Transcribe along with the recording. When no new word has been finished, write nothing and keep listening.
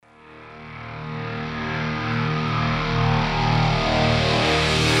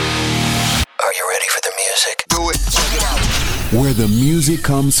where the music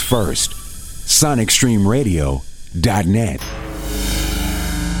comes first. SonicStreamRadio.net.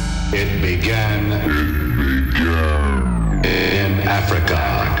 It began in Africa.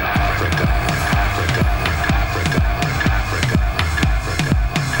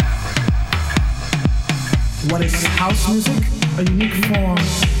 What is house music? A unique form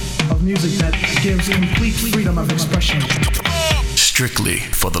of music that gives complete freedom of expression. Strictly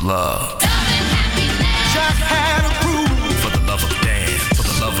for the love. Jack had a groove. For the love of dance, for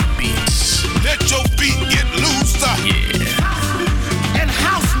the love of beats. Let your beat get loose. Yeah. And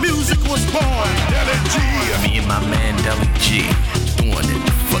house music was born. Deli G. Me and my man Deli G doing it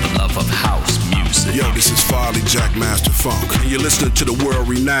for the love of house music. Yo, this is Farley Jackmaster Funk, and you're listening to the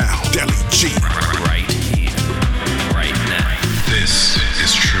world-renowned Deli G. Right here, right now. This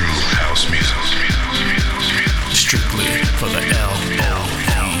is true house music. Strictly for the L-O-L.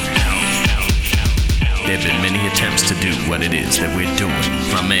 There have been many attempts to do what it is that we're doing.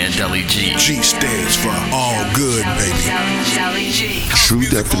 My man Deli G. G stands for all good, baby. Deli G. True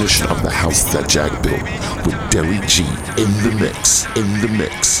definition of the house that Jack built with Deli G in the mix, in the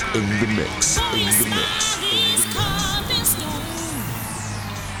mix, in the mix, in the mix.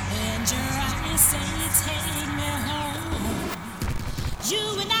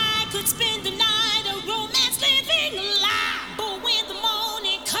 Spend the night, a romance living alive. But when the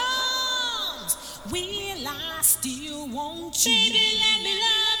morning comes, will I still want you? Baby, let me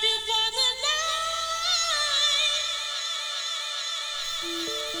love you for the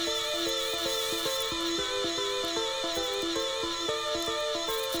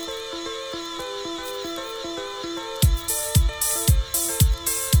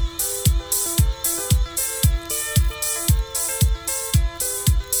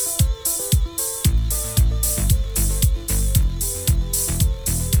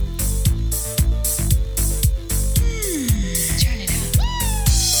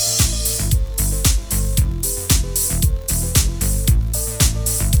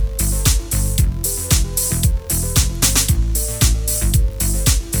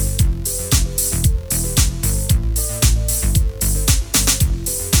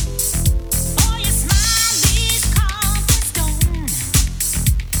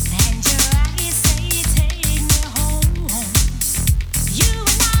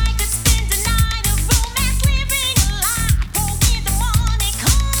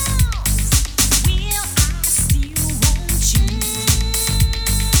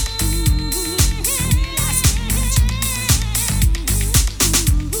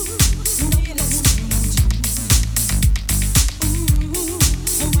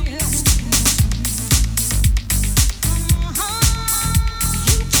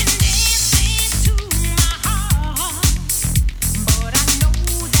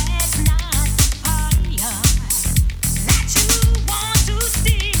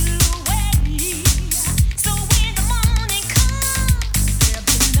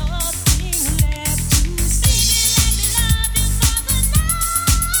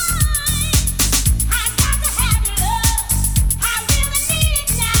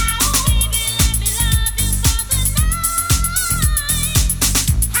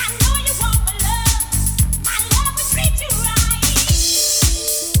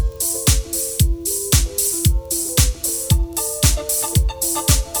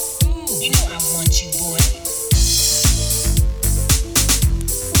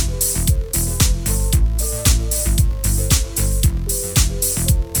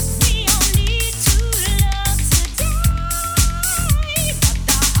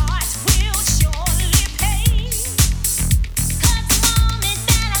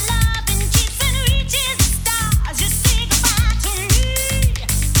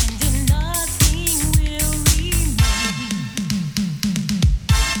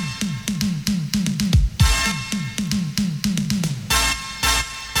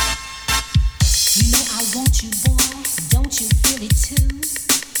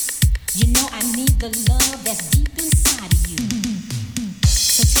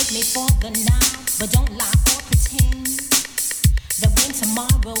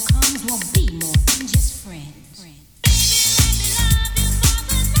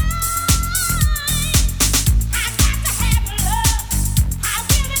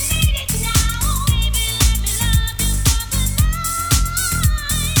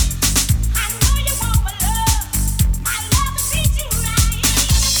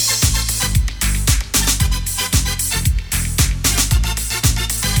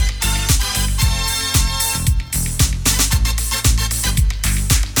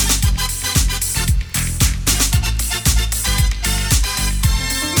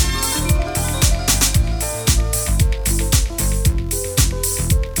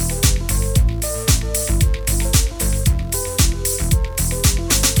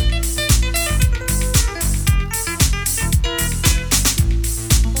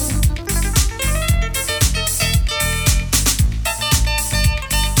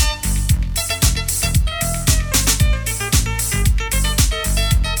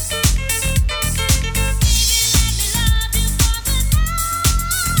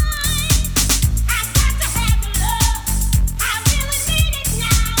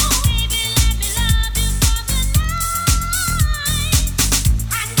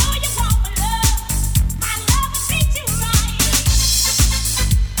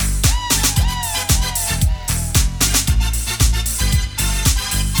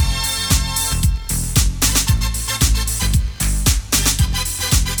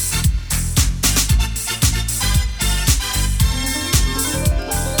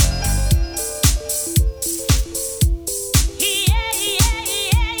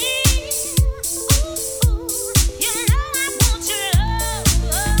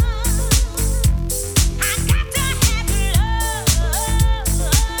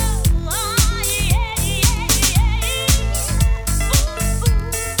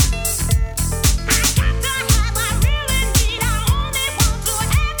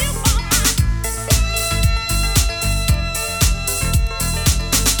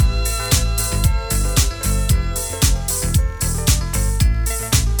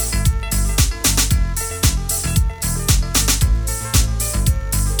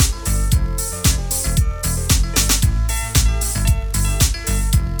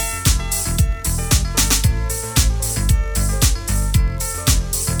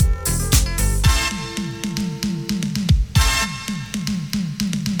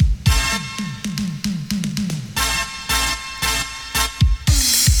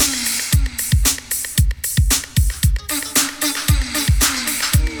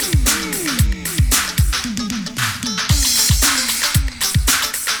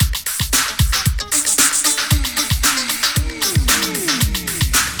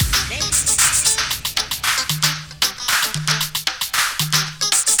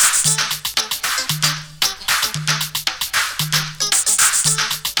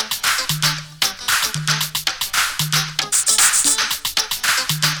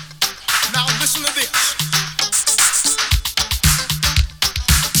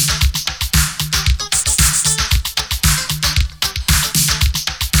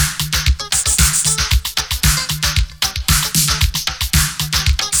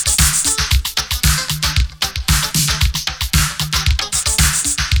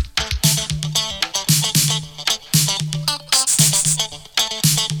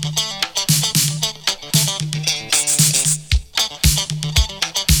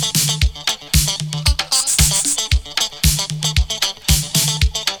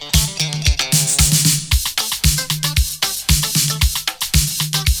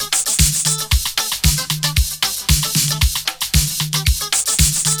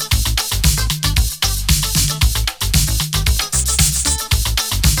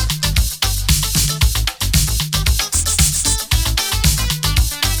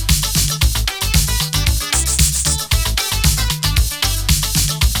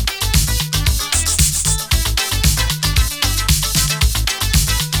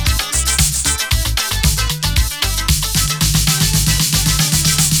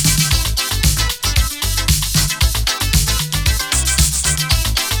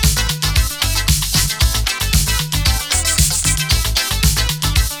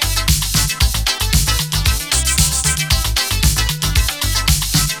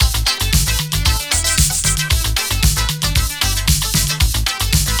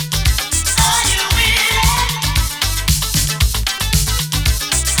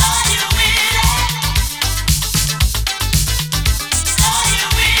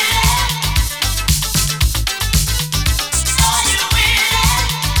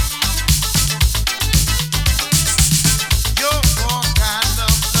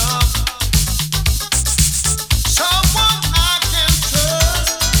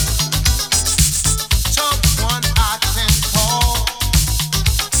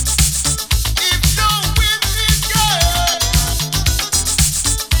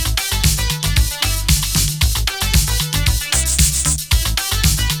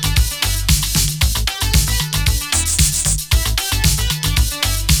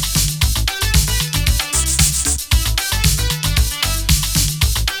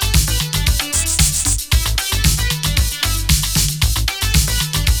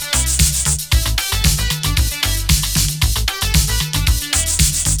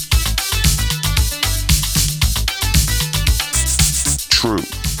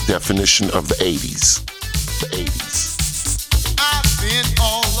definition of the 80s. The 80s. I've been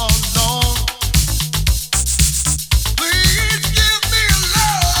all alone. Please give me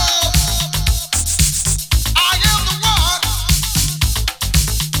love. I am the one.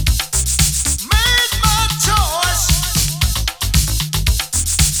 Made my choice.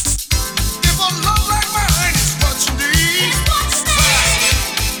 If a love like mine is what you need,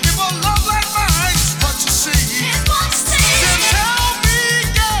 if a love like mine is what you see, then tell me,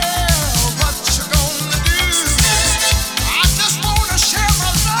 girl, what you gonna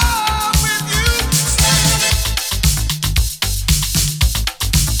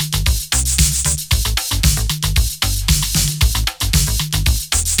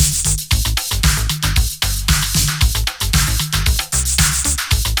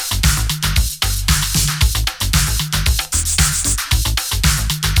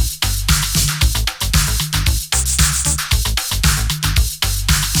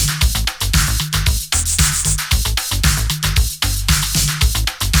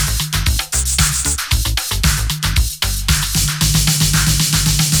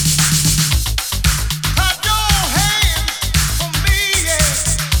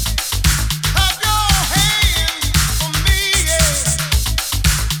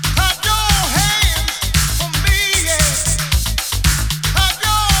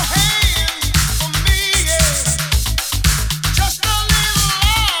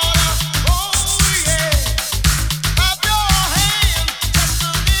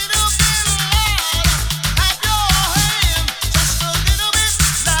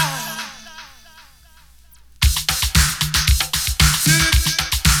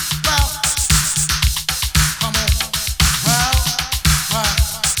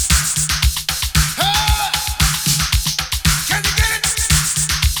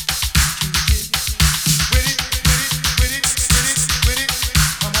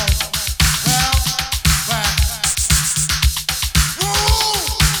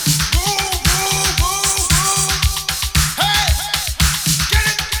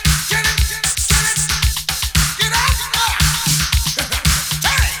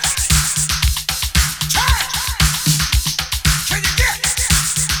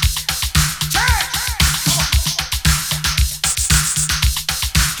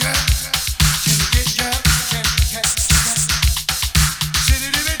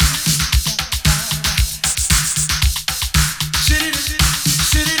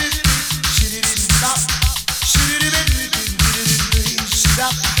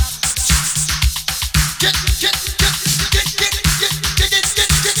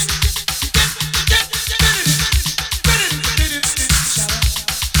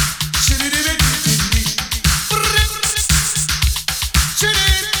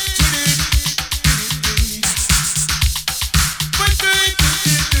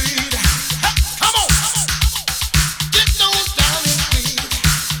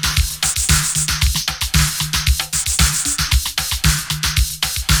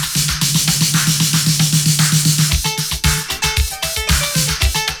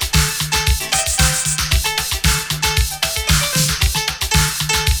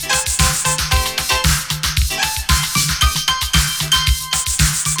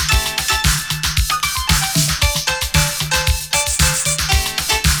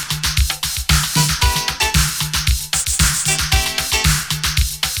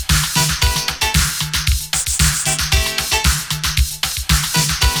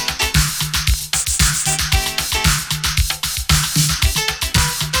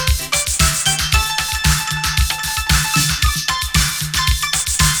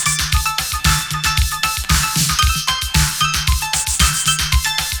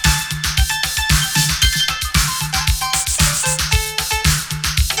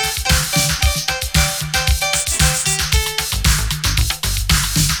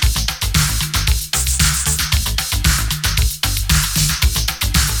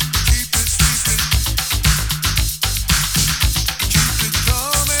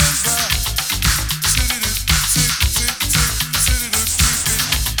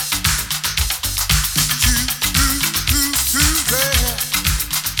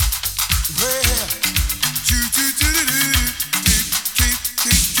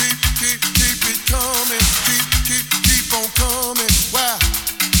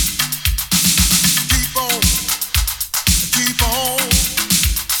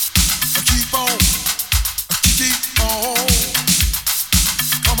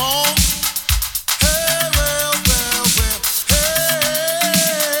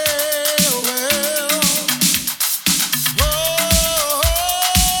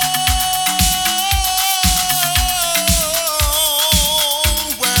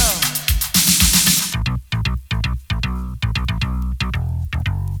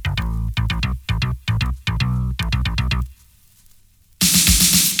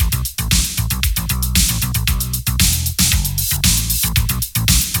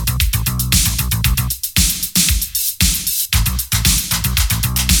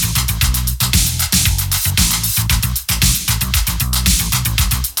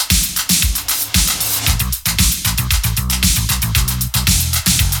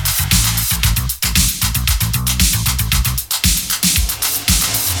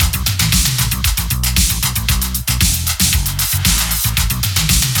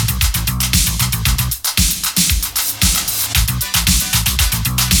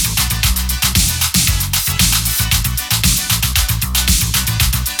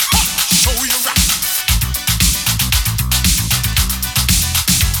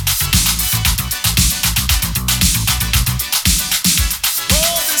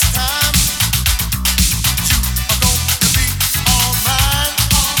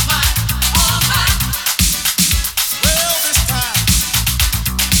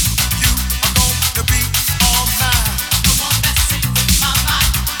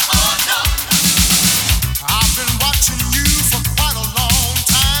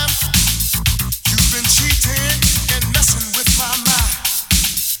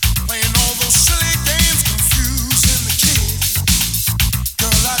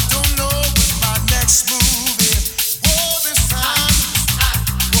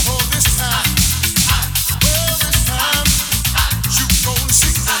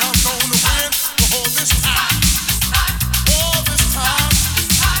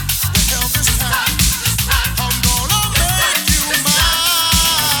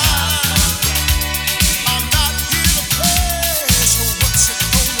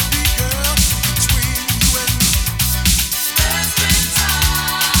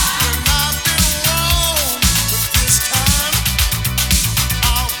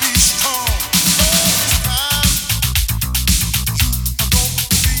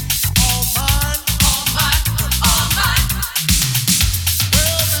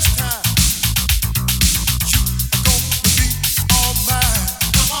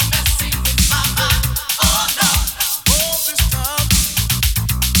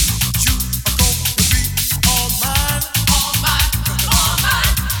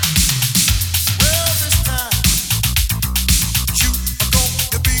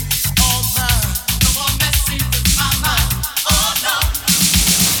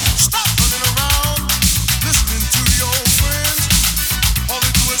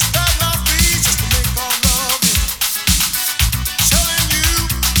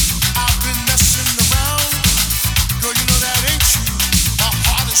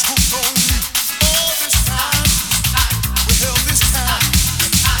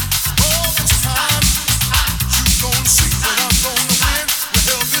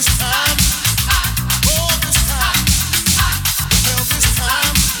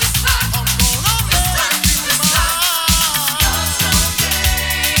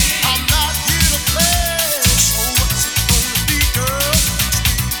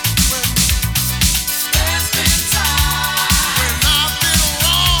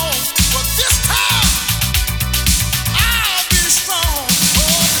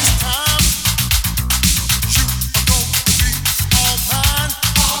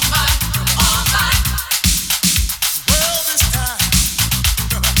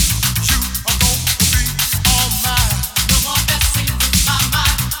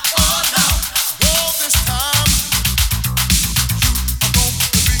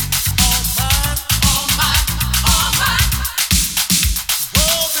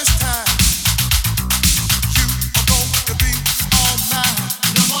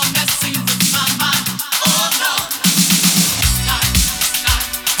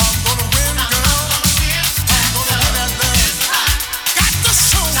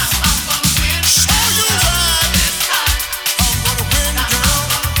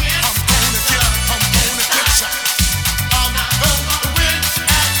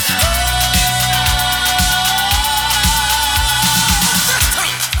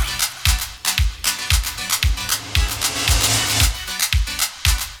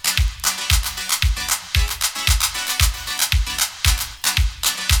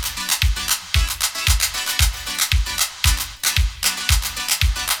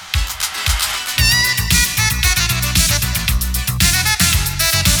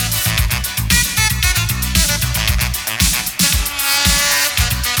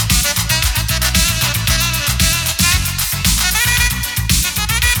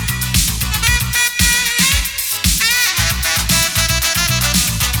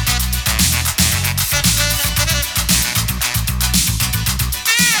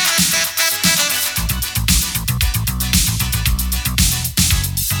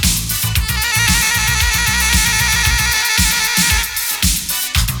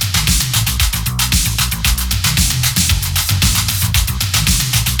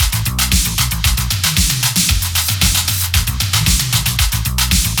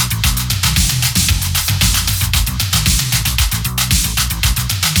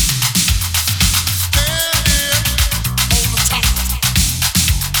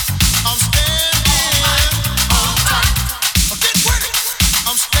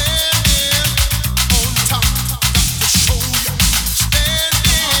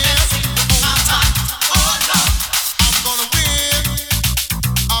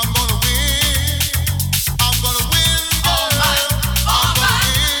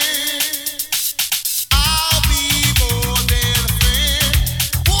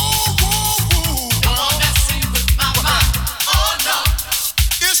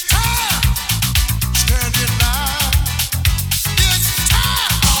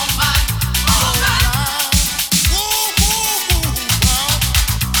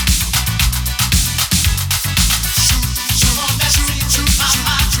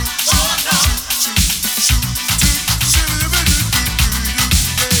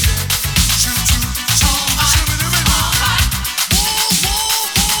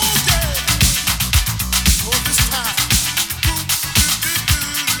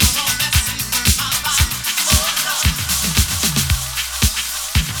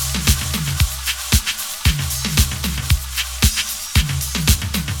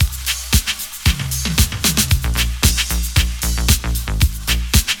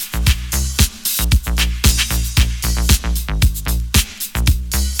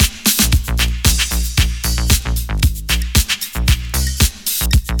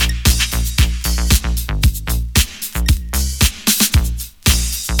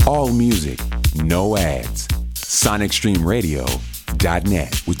All music, no ads.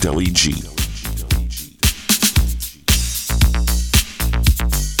 SonicStreamRadio.net with Deli G.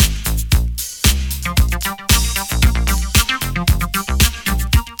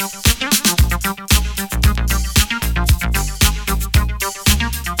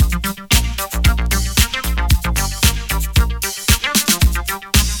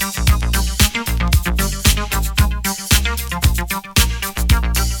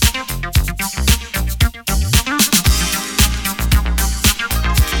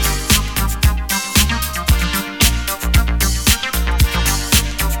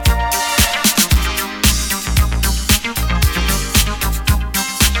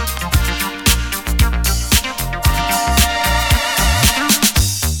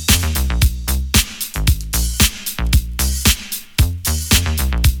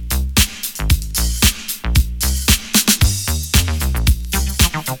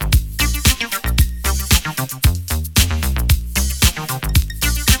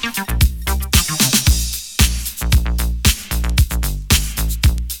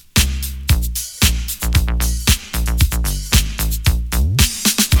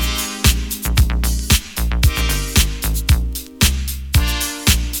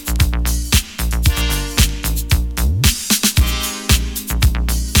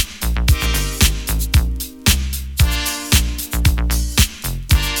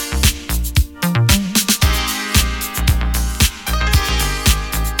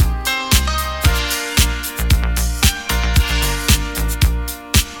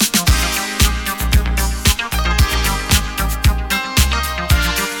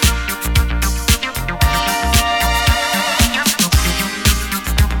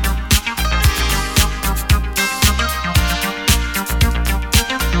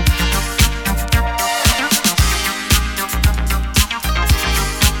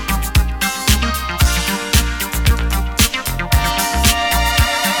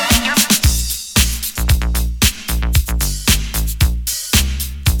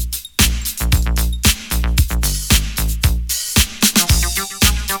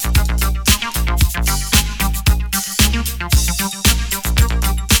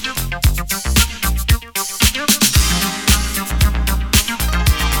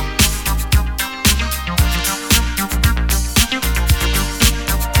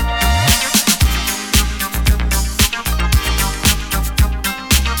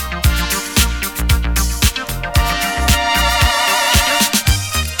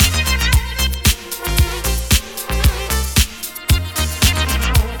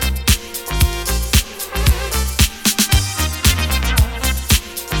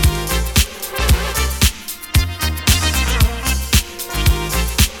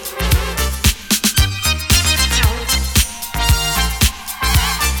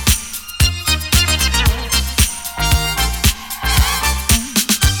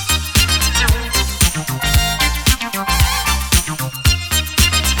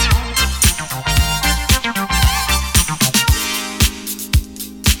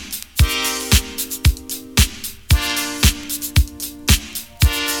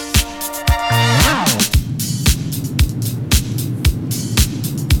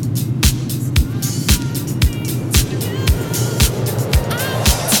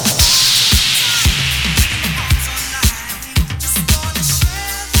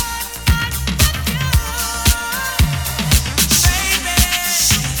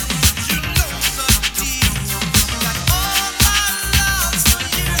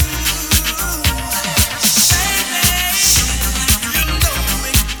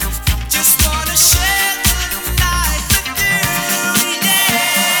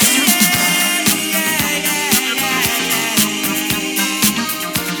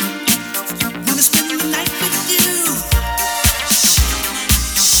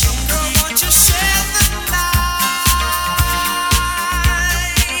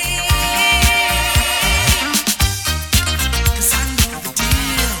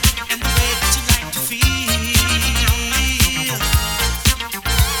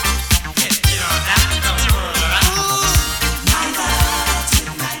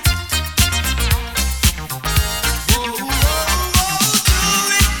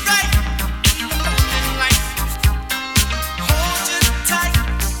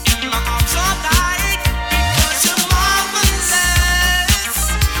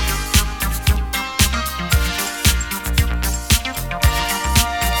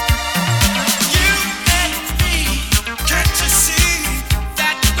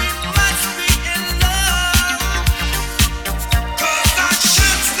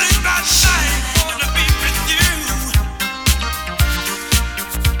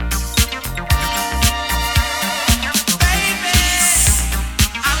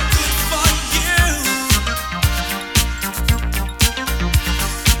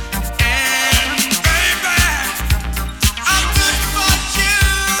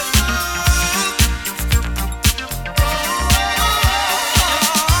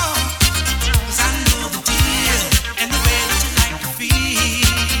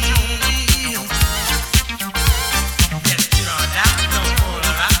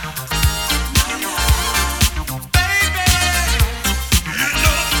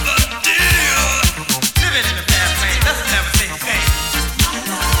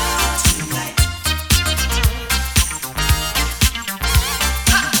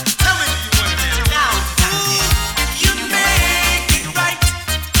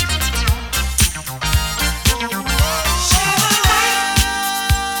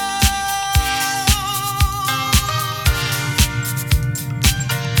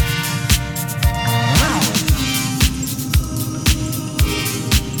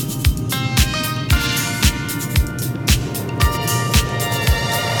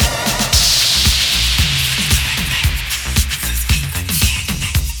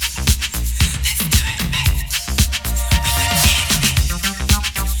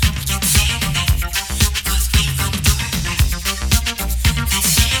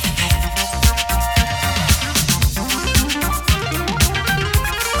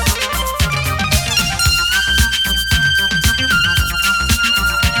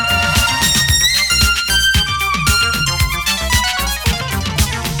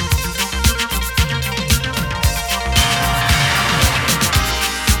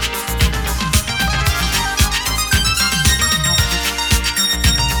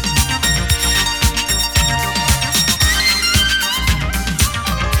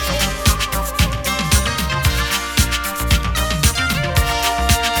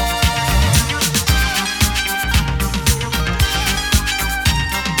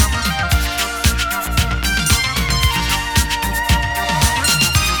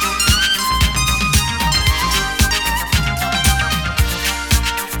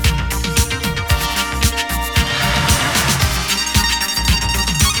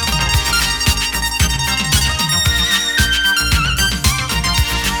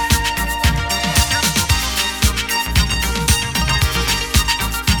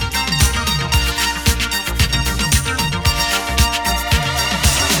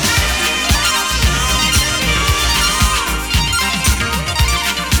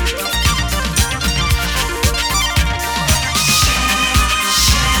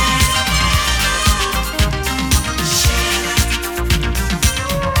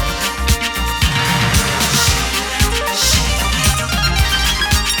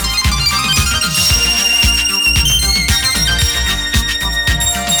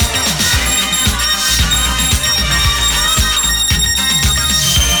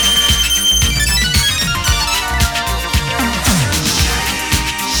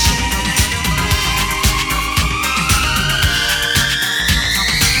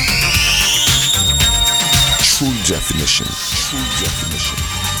 definition.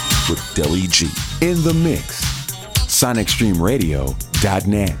 With Deli G. In the mix.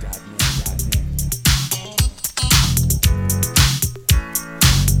 SonicStreamRadio.net.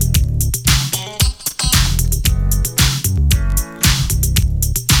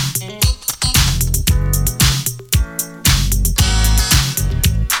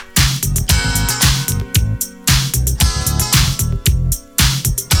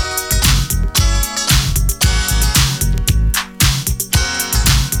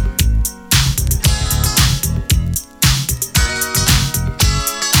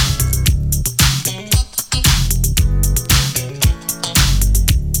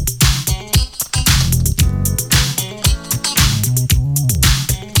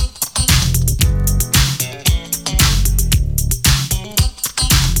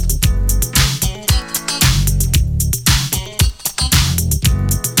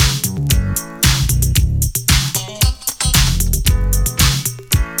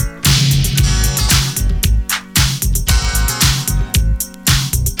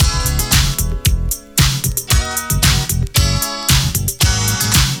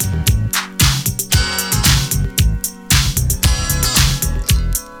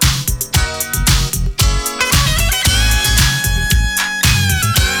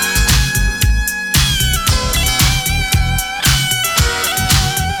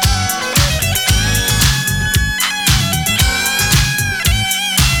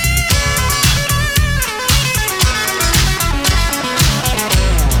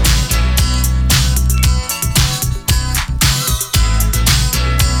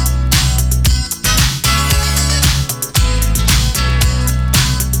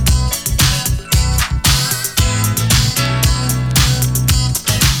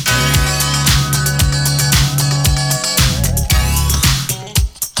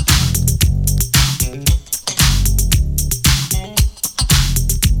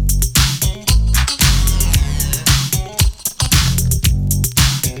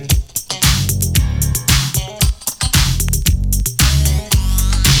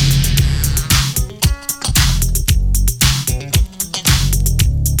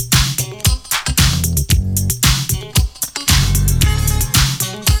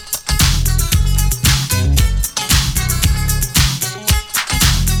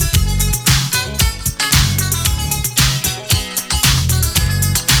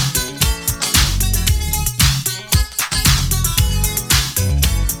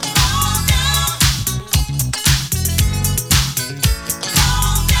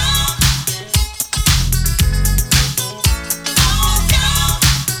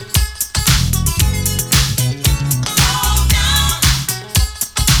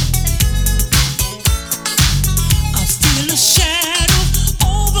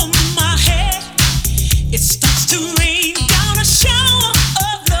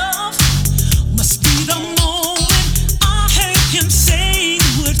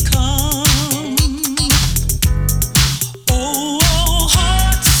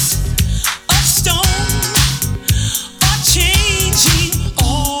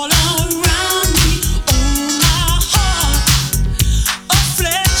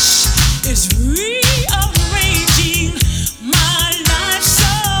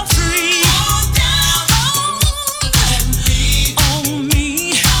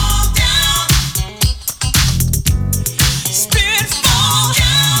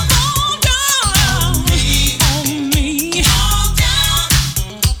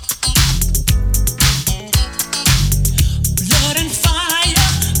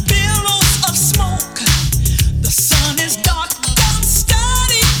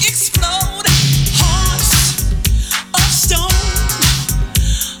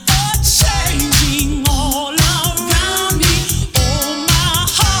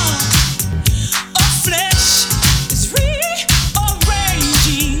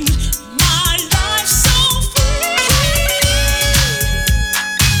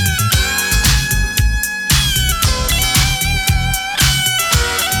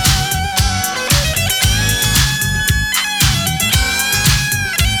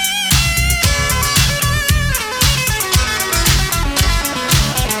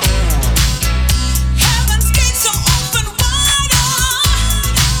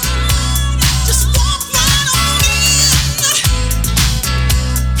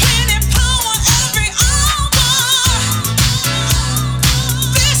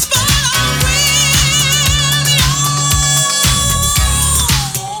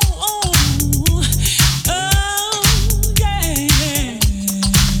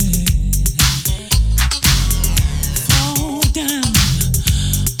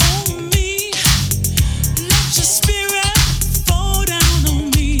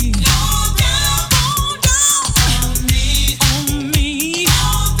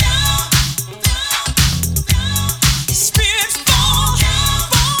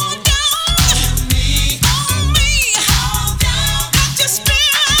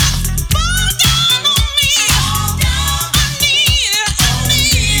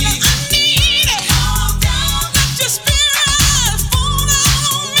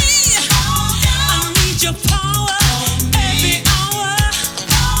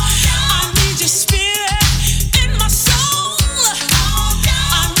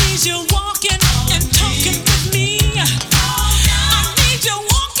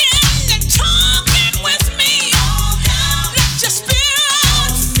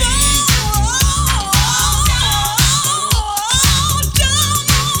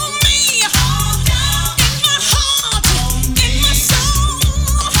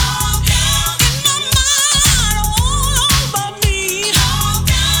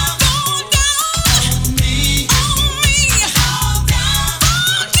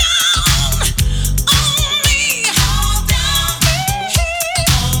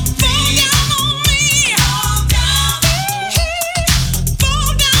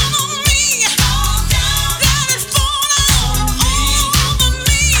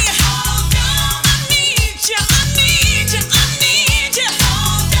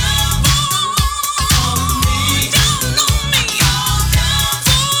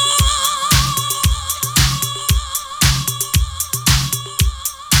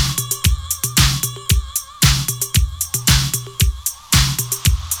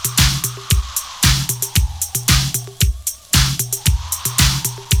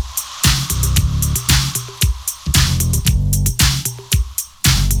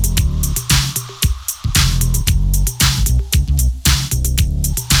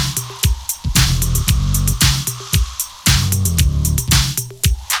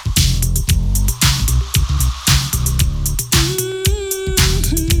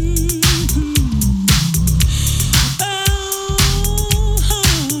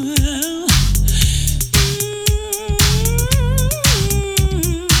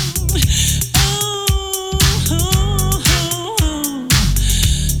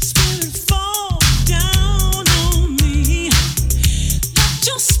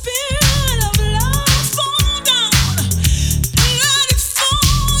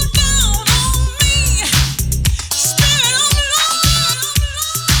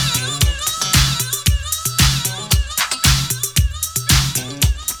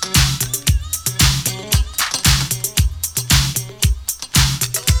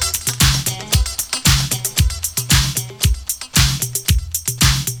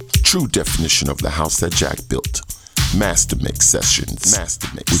 true definition of the house that Jack built. Master Mix Sessions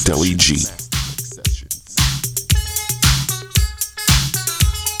with Deli G.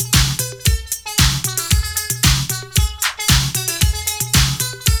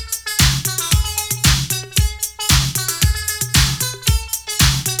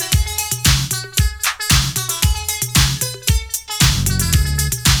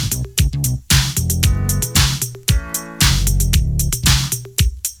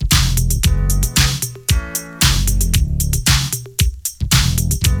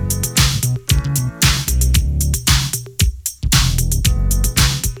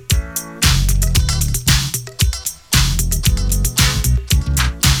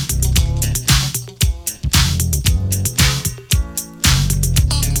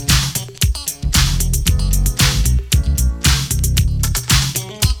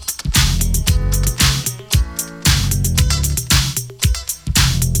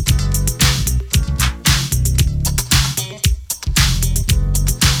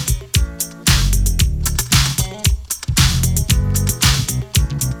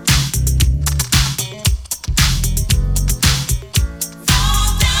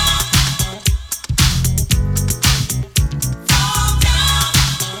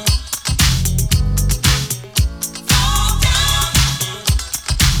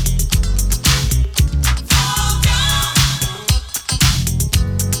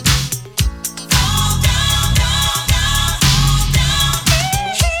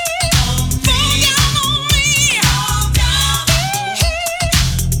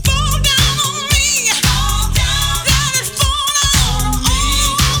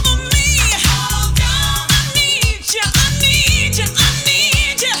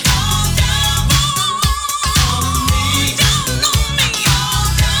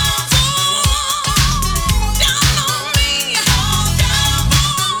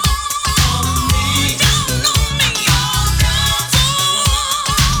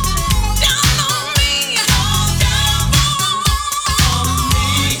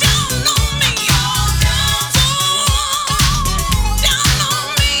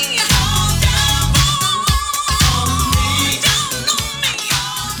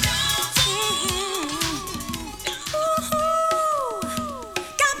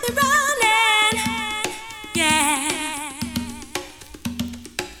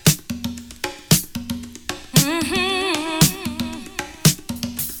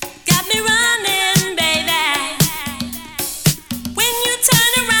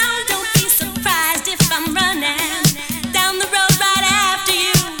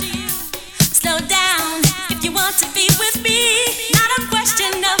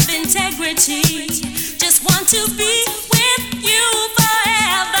 Just want to be with you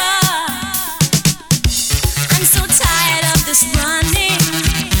forever. I'm so tired of this running.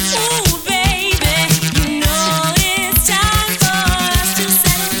 Ooh, baby, you know it's time for us to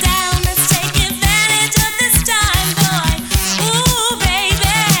settle down. Let's take advantage of this time, boy. Ooh,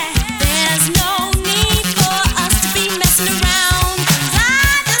 baby, there's no need for us to be messing around. 'Cause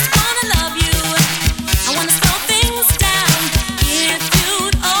I just wanna love you. I wanna slow things down. If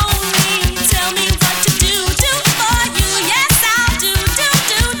you'd only tell me what to do for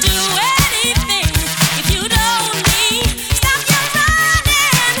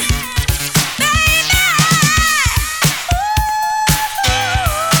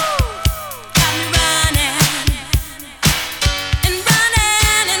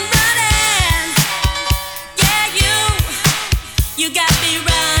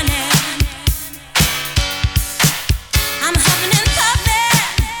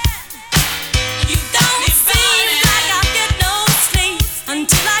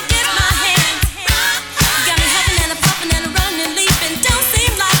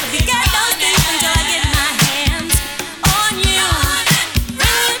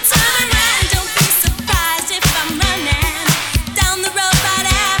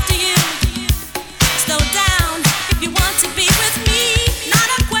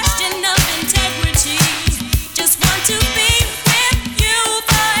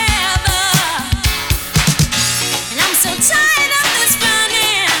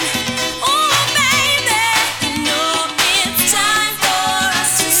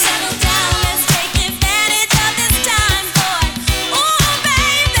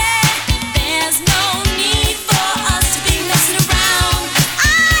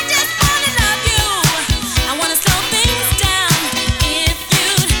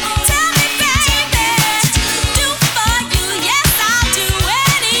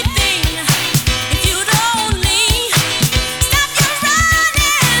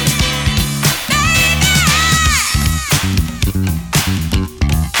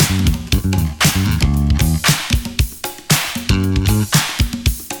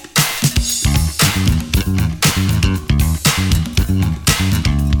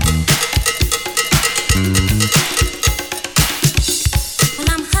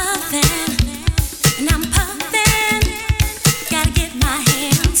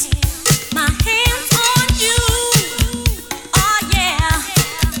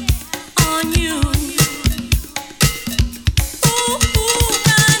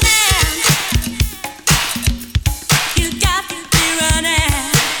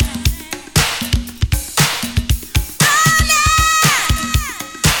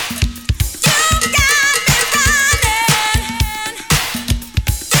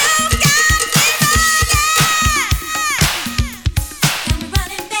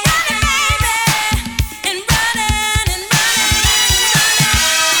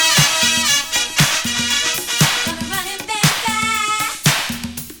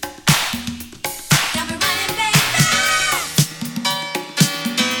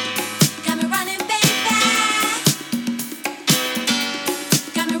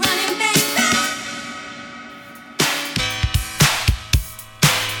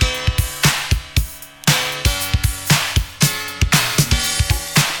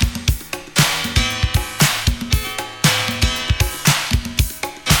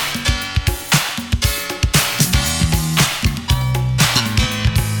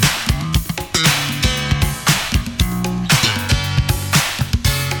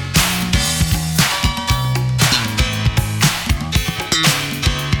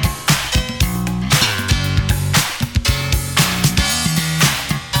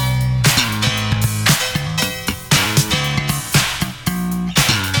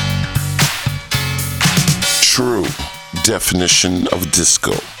true definition of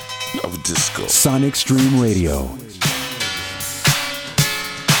disco. Sonic Stream Radio.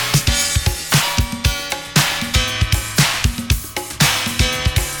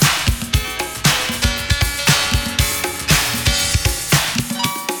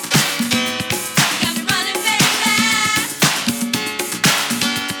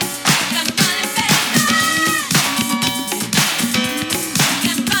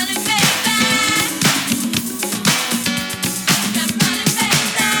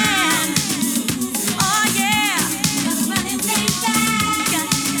 Oh yeah.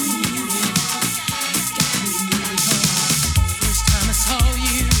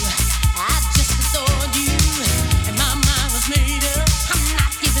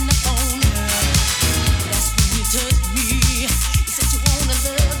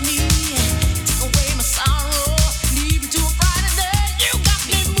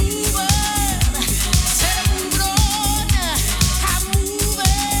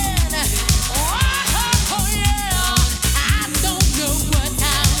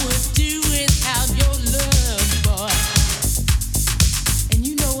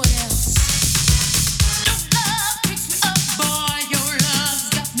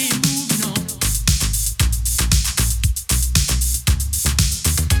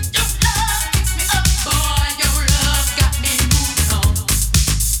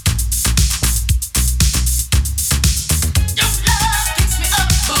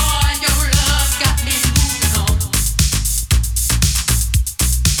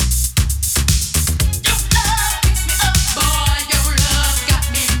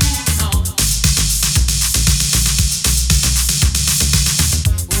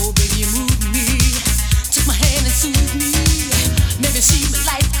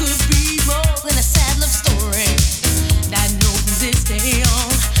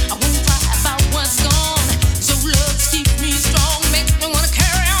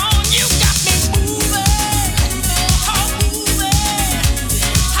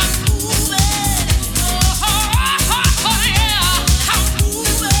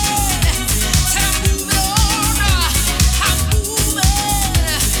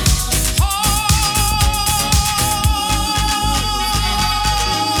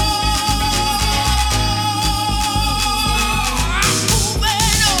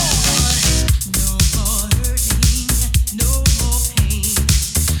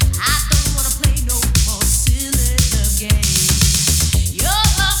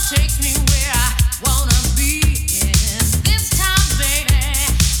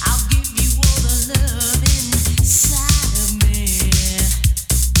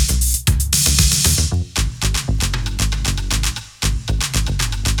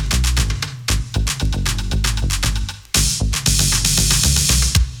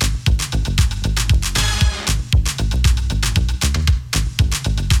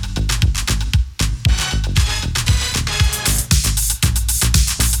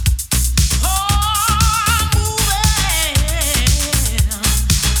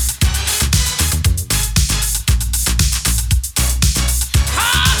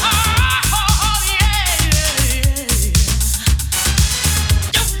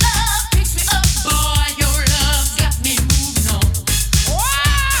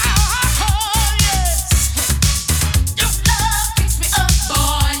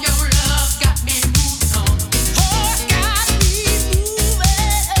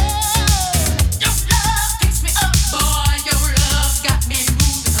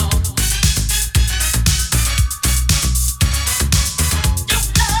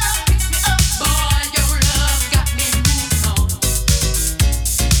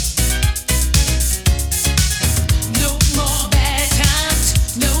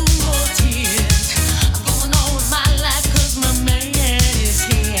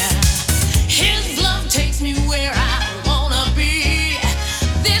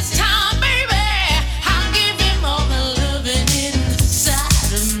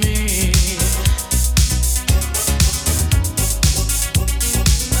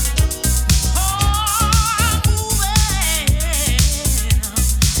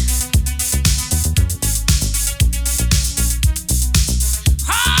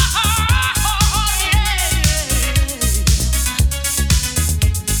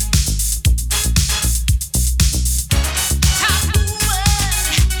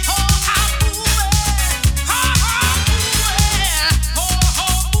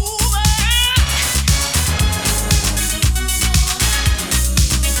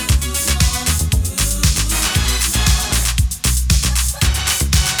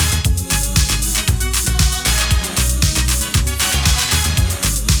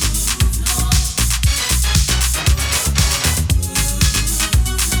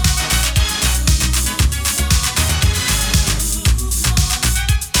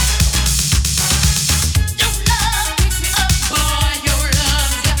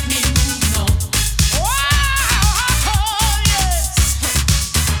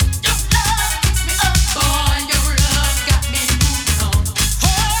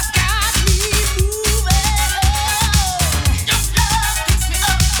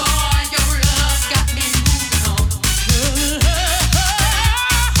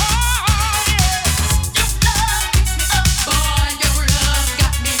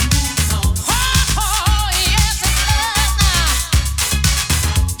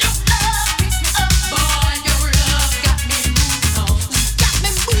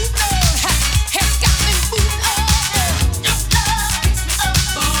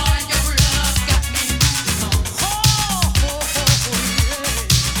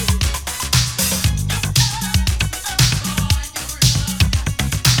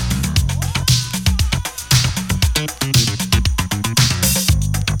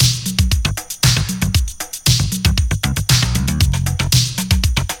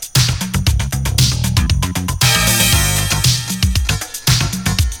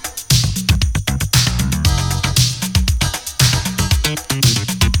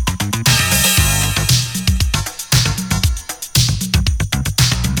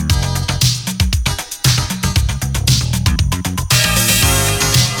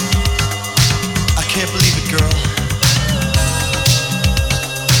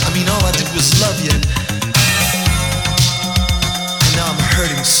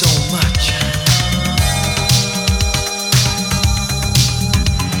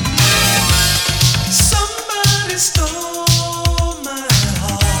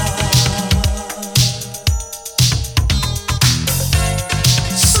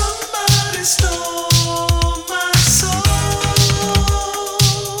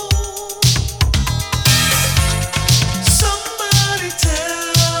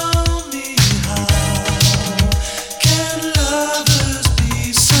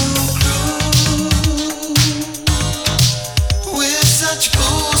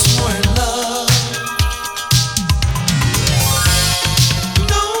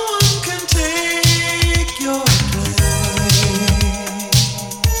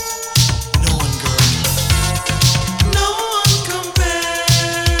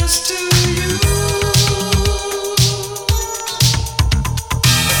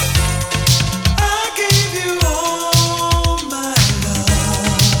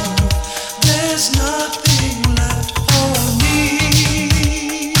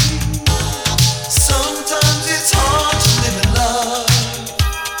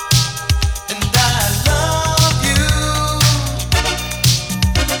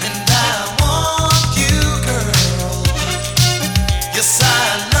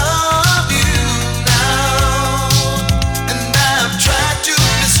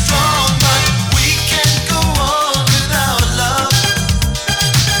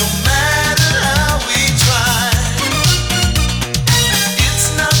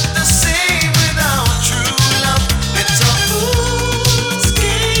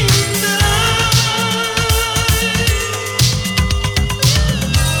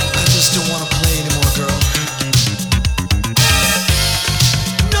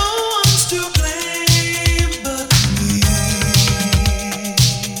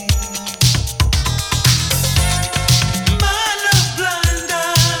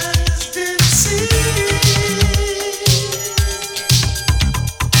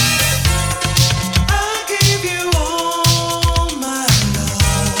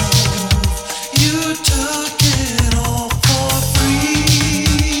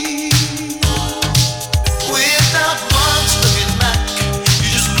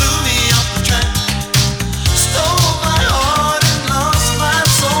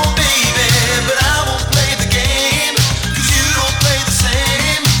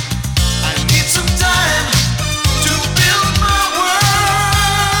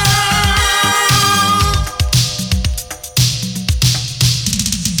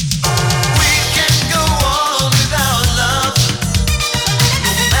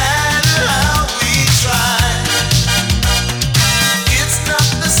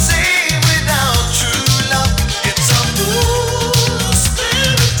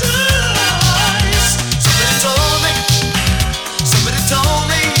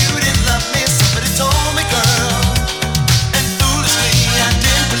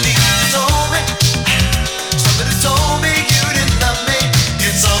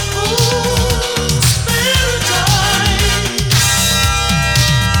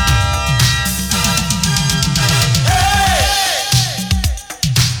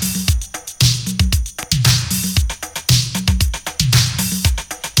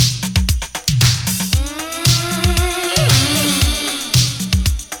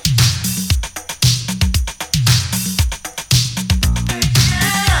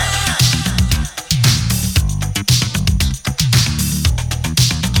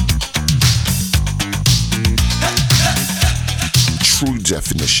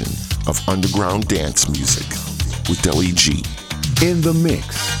 definition of underground dance music with Deli G. In the mix.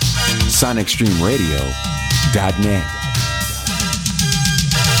 SonicStreamRadio.net.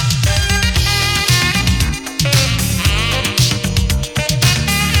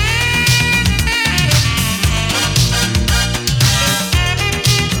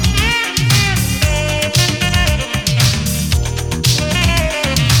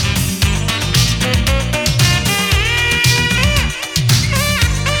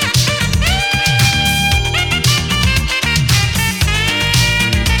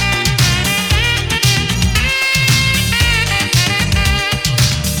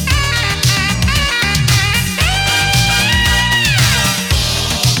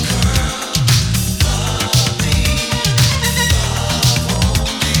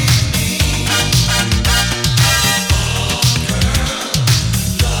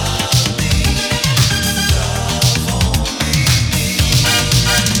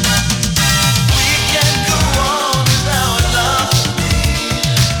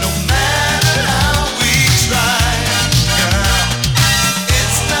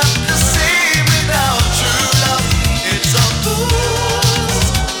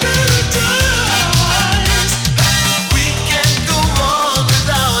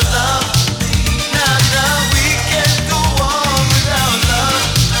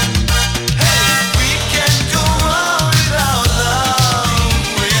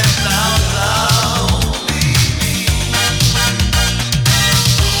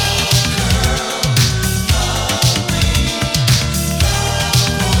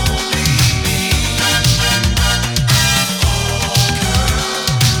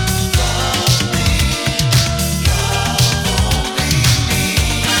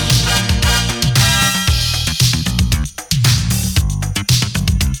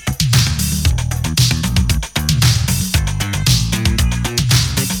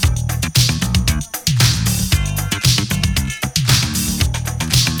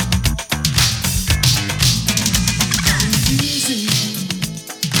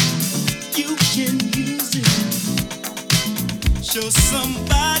 Show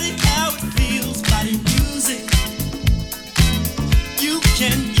somebody how it feels, body music. You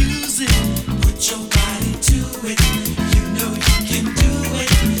can use it, put your body to it. You know you can do it.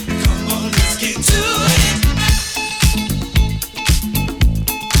 Come on, let's get to it.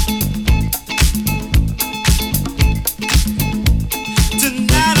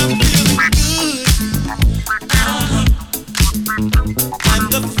 Tonight I'm feeling good. And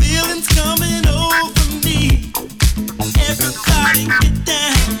the feeling's coming over me. Everybody get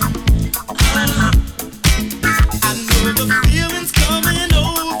down. I know the feeling's coming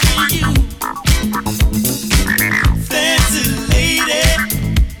over you. Fancy lady,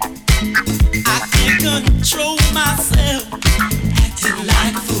 I can't control myself, acting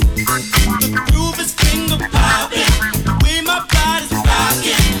like a fool. The groove is finger popping, the way my body's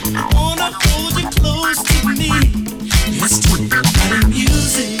rocking. I wanna hold you close to me. Let's do body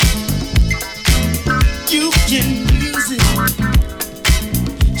music. You can use it.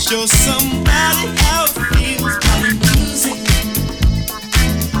 Show somebody how it feels, body music.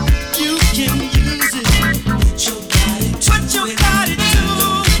 You can use it. Put your body to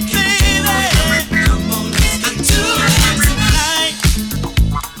it, baby. Come on, let's get to it tonight.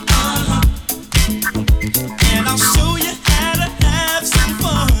 And I'll show you how to have some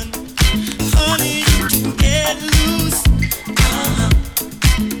fun. Honey, you can get loose.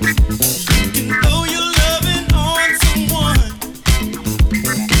 You can throw your loving on someone.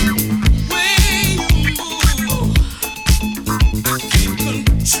 Way you move, I can't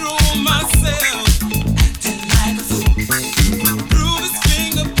control myself, acting like a fool. Groove is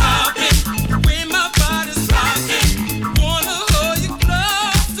finger popping, the way my body's rocking. Wanna hold you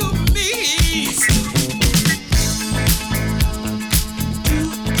close to me. Do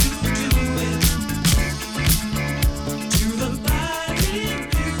it to the body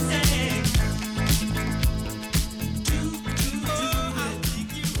music.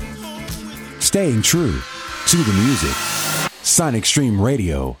 Staying true to the music.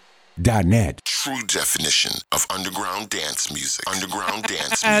 SonicStreamRadio.net. True definition of underground dance music. Underground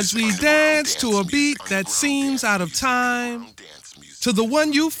dance music. As we dance to a beat that seems out of time, to the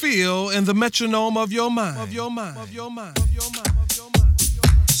one you feel in the metronome of your mind. Of your mind. Of your mind. Of your mind. Of your mind.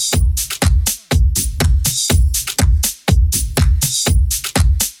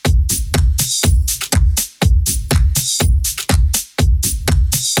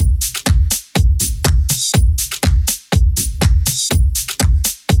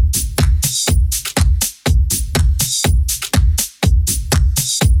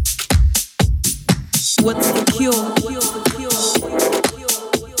 What's the cure?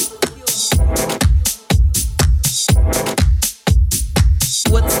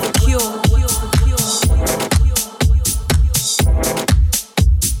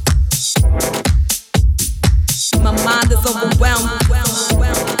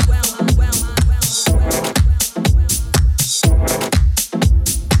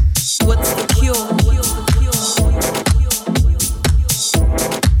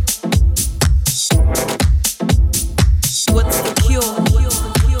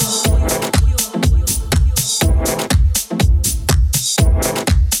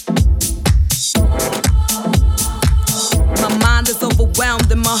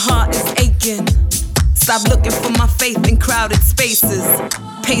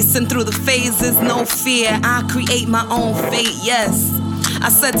 Pacing through the phases, no fear. I create my own fate, yes. I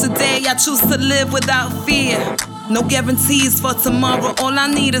said today I choose to live without fear. No guarantees for tomorrow, all I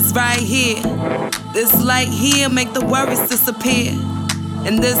need is right here. This light here make the worries disappear.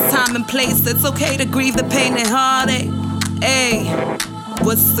 In this time and place, it's okay to grieve the pain and heartache. Hey,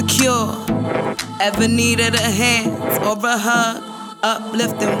 what's the cure? Ever needed a hand or a hug?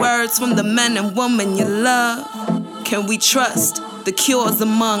 Uplifting words from the men and women you love. Can we trust the cure's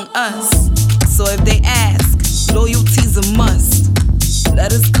among us? So if they ask, loyalty's a must.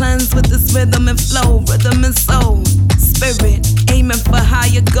 Let us cleanse with this rhythm and flow, rhythm and soul. Spirit, aiming for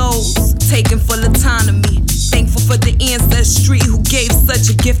higher goals, taking full autonomy. Thankful for the ancestry who gave such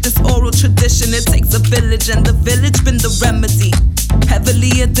a gift. This oral tradition, it takes a village, and the village been the remedy.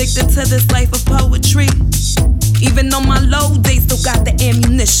 Heavily addicted to this life of poetry. Even on my low days, still got the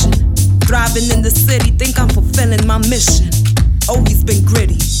ammunition. Thriving in the city, think I'm fulfilling my mission. Always been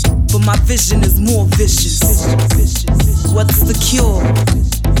gritty, but my vision is more vicious. What's the cure?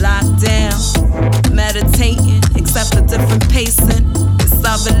 Locked down, meditating, accept a different pacing. It's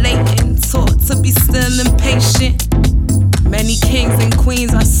all relating, taught to be still impatient. Many kings and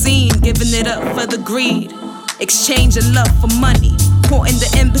queens I've seen giving it up for the greed. Exchanging love for money, caught in the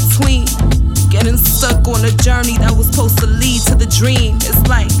in-between. Getting stuck on a journey that was supposed to lead to the dream. It's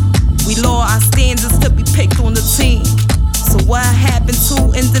like we lower our standards to be picked on the team. So what happened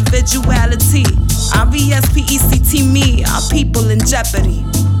to individuality? R-E-S-P-E-C-T, me, our people in jeopardy.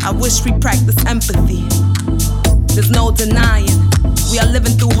 I wish we practiced empathy. There's no denying, we are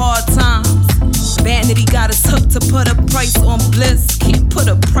living through hard times. Vanity got us hooked to put a price on bliss. Can't put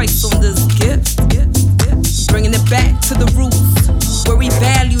a price on this gift. Bringing it back to the roots, where we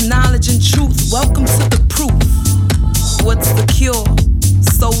value knowledge and truth. Welcome to the proof. What's the cure?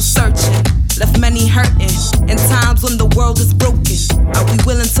 Soul searching, left many hurting. In times when the world is broken, are we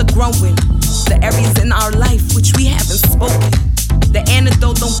willing to grow in the areas in our life which we haven't spoken? The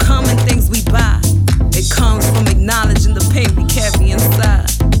antidote don't come in things we buy. It comes from acknowledging the pain we carry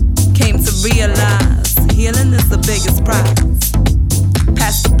inside. Came to realize healing is the biggest prize.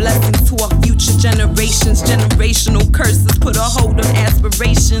 Pass the blessings to our future generations. Generational curses put a hold on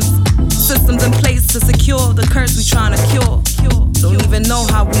aspirations. Systems in place to secure the curse we trying to cure. Don't even know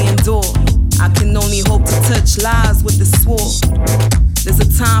how we endure. I can only hope to touch lives with the sword. There's a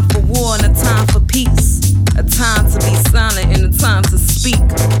time for war and a time for peace. A time to be silent and a time to speak.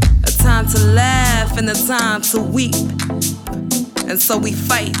 A time to laugh and a time to weep. And so we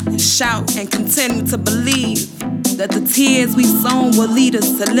fight, shout, and continue to believe that the tears we've sown will lead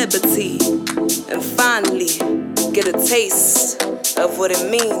us to liberty. And finally, get a taste of what it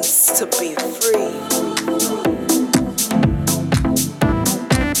means to be free.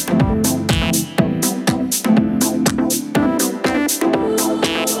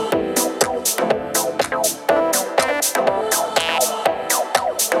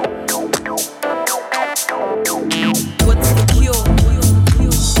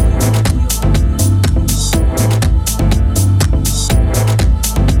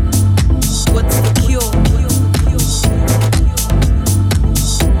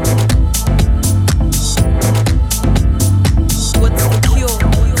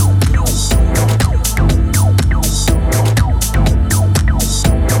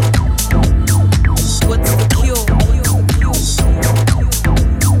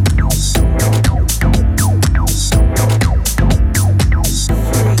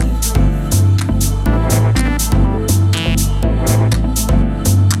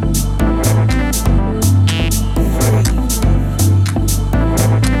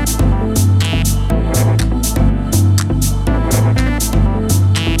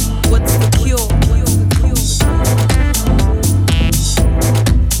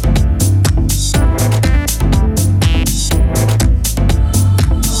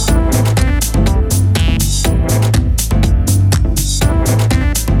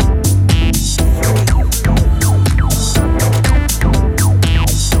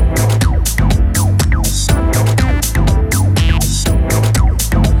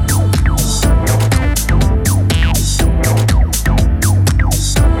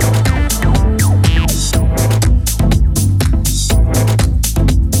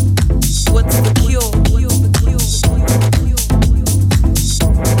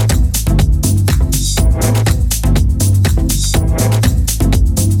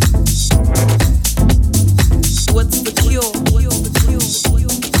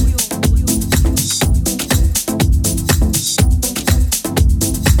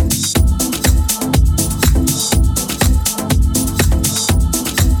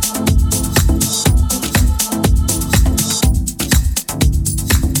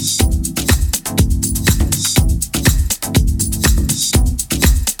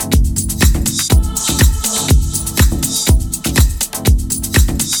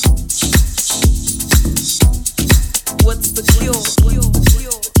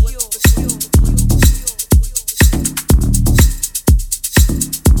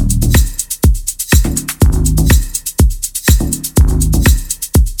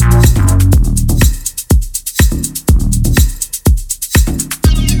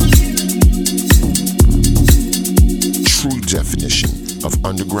 of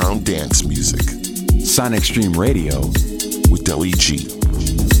underground dance music. Sonic Stream Radio with Deli G.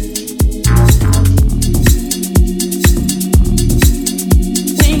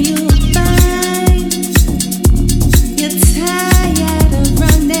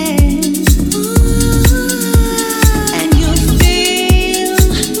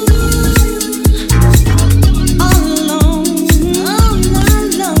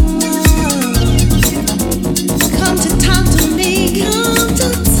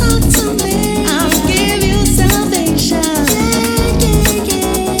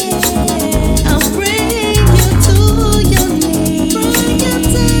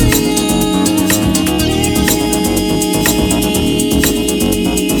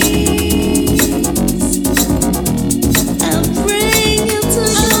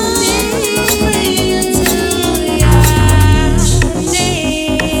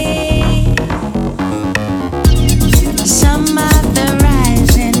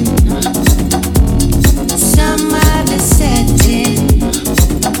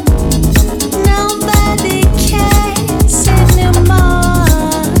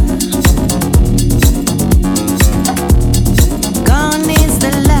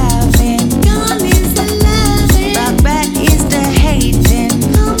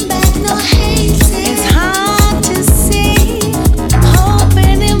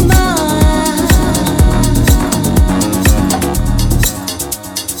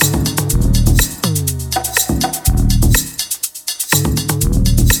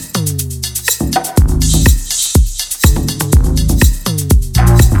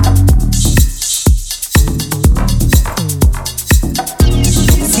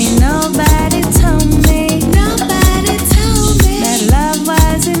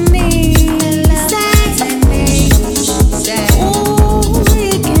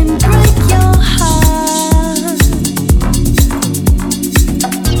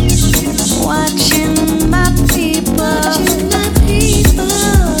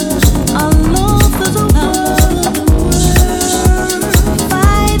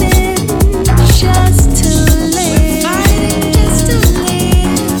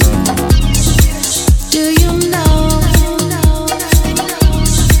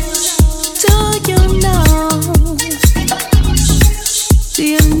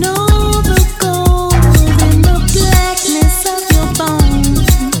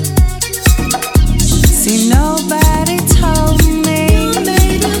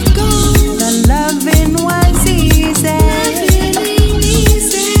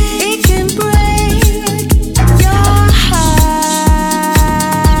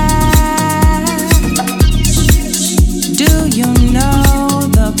 Do you know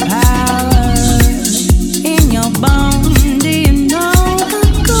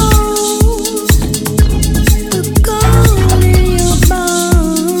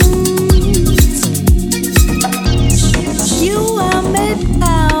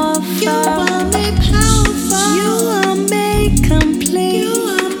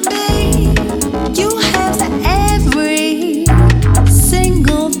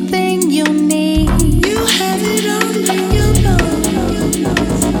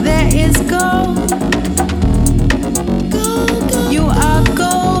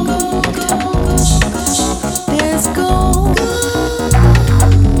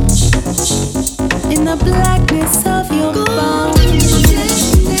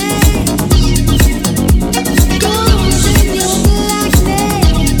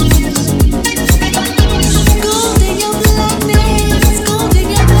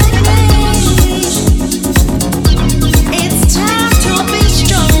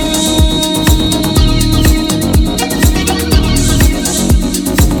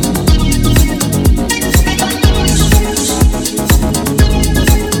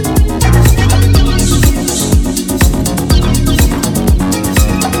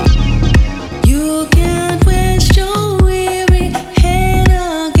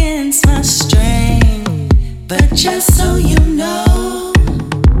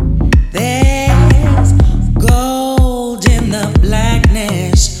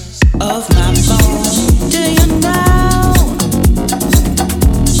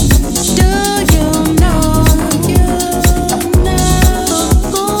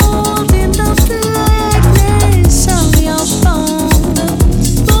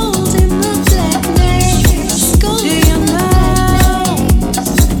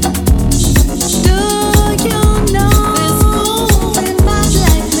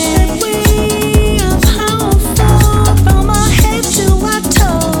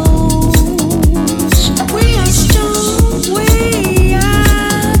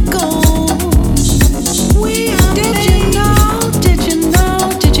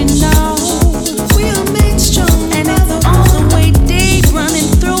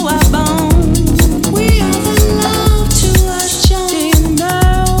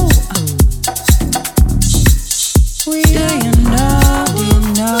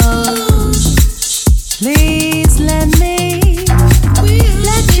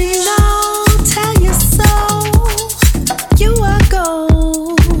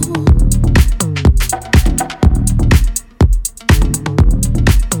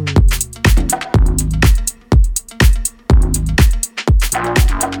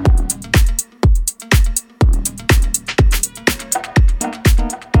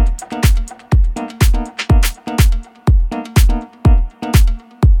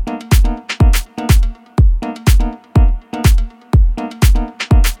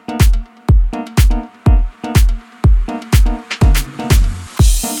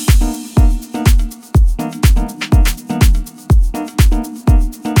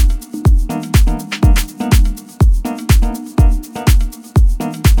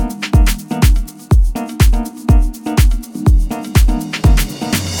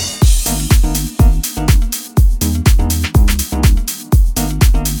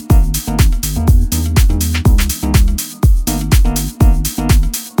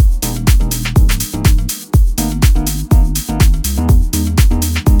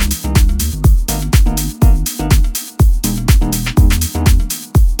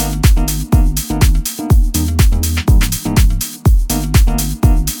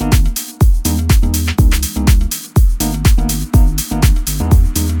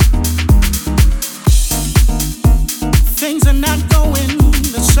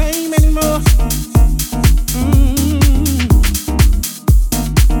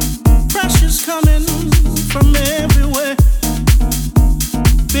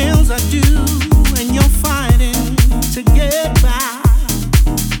do when you're fighting to get by.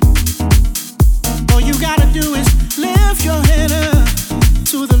 All you gotta do is lift your head up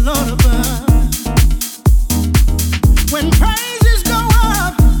to the Lord above. When praises go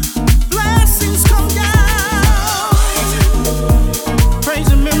up, blessings come down. Praise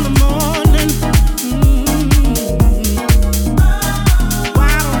Him in the morning.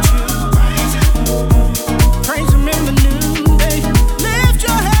 Why don't you praise Him in the noonday? Lift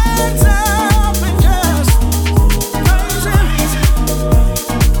your hands up and just praise Him.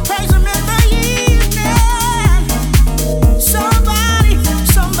 Praise Him in the evening. Somebody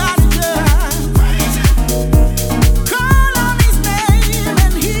just call on His name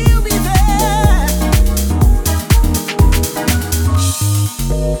and He'll be there.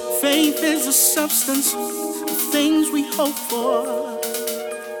 Faith is a substance of things we hope for,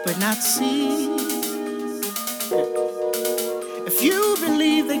 but not see. If you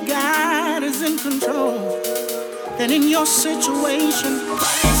believe that God is in control, then in your situation,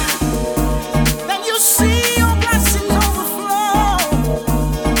 then you see your blessings overflow.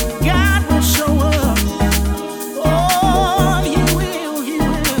 God will show up. Oh, He will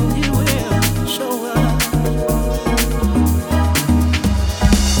show up.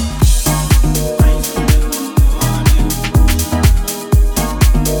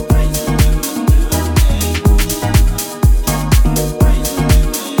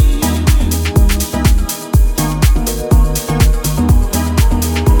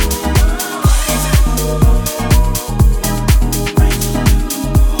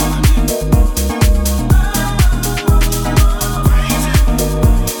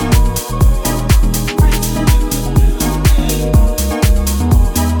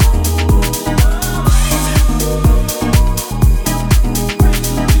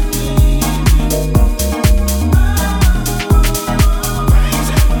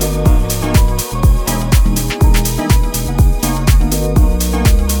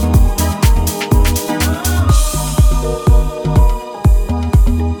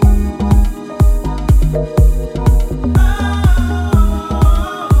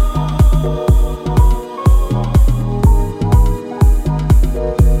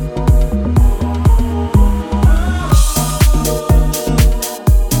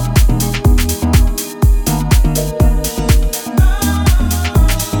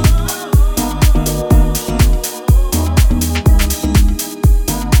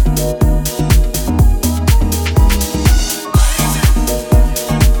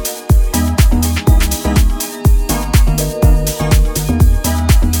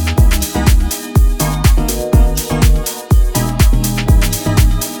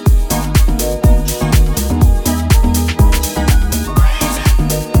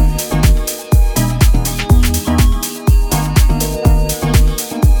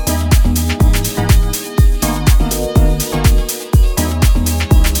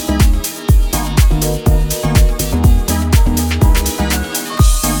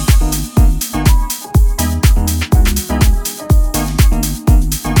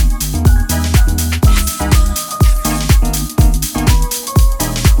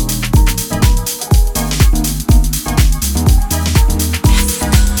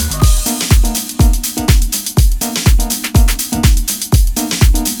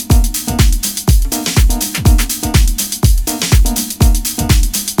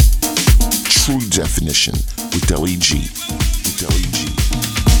 Definition with Deli G.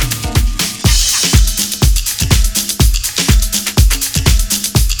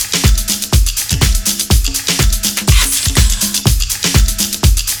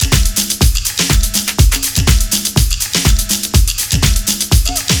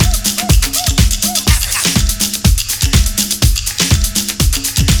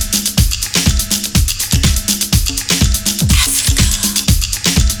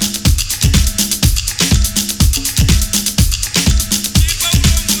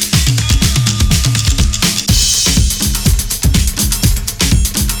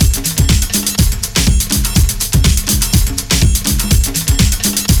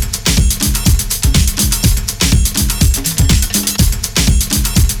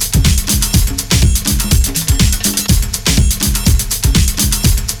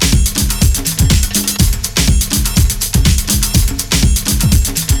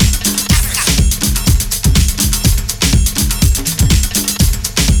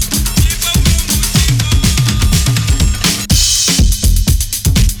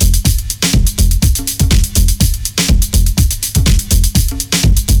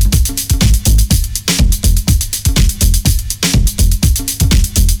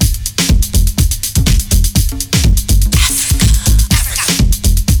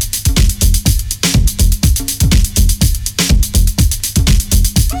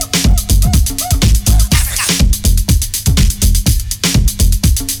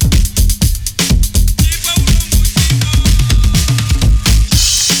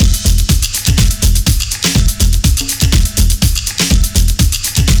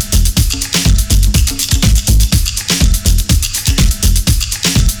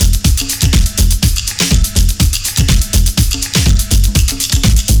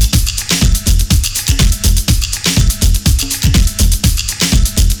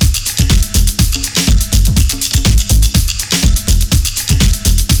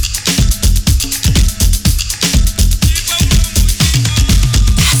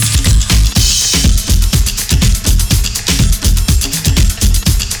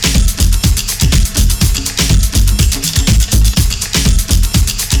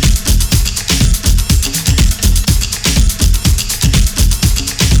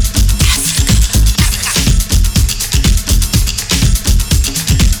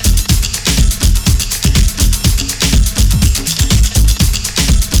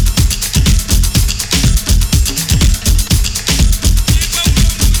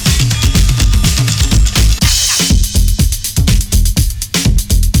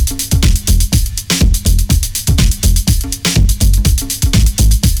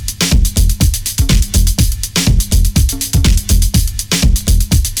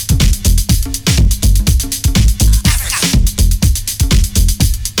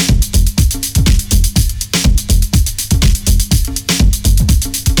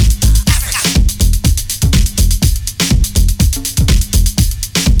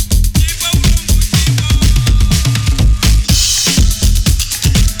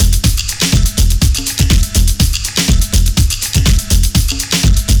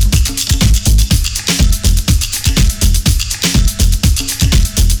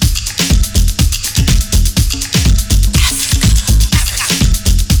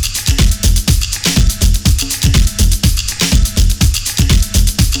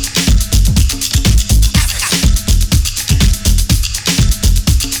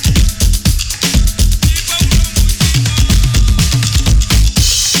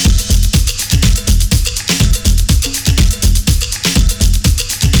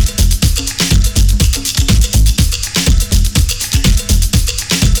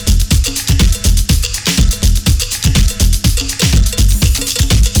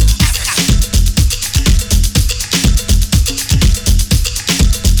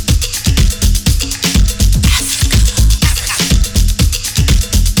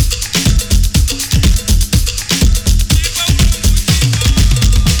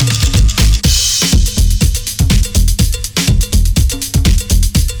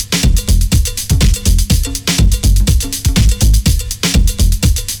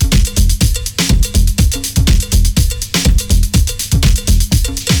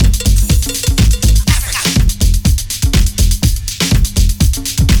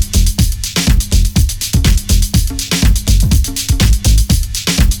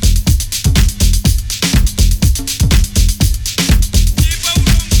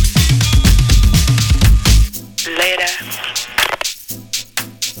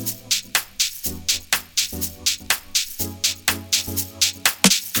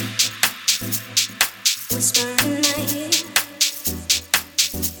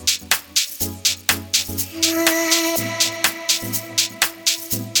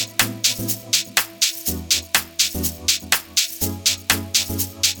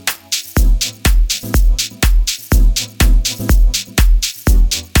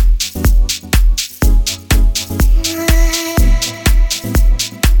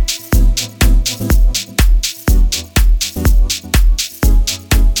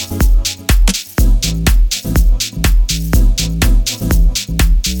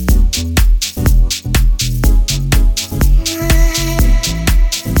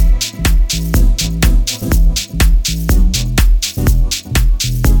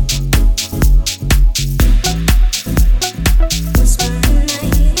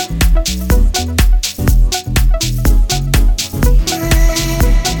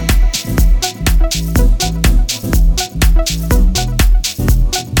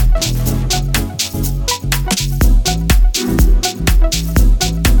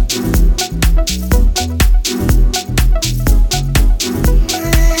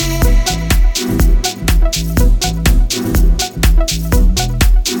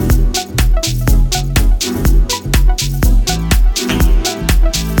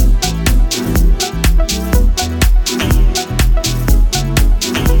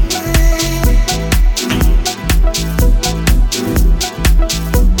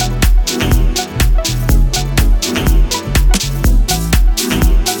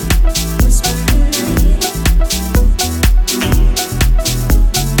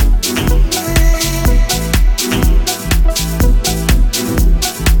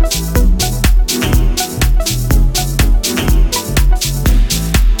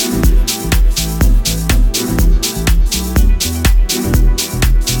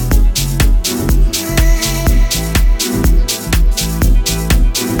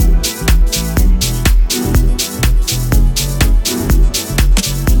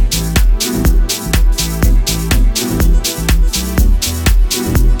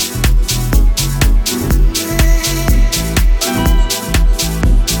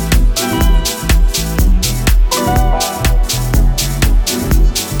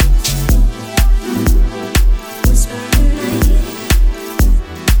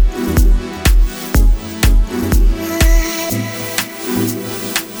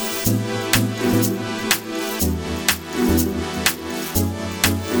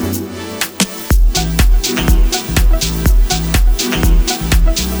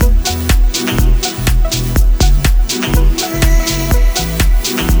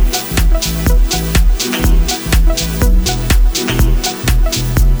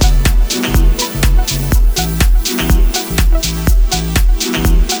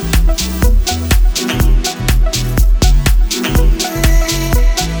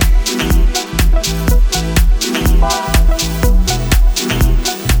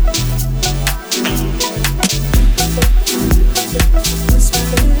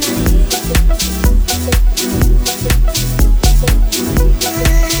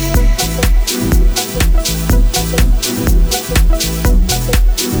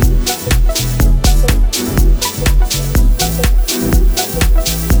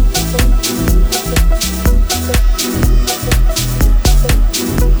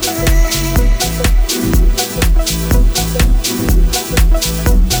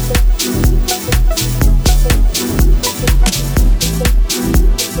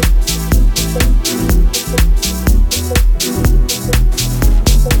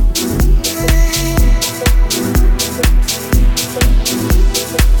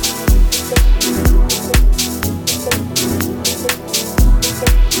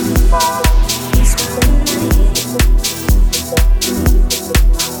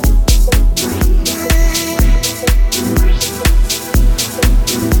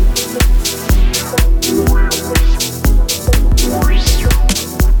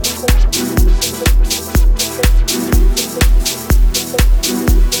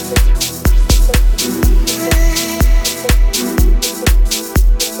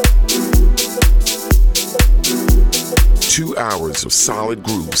 2 hours of solid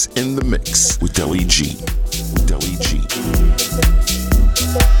grooves in the mix with Deli G. Deli G.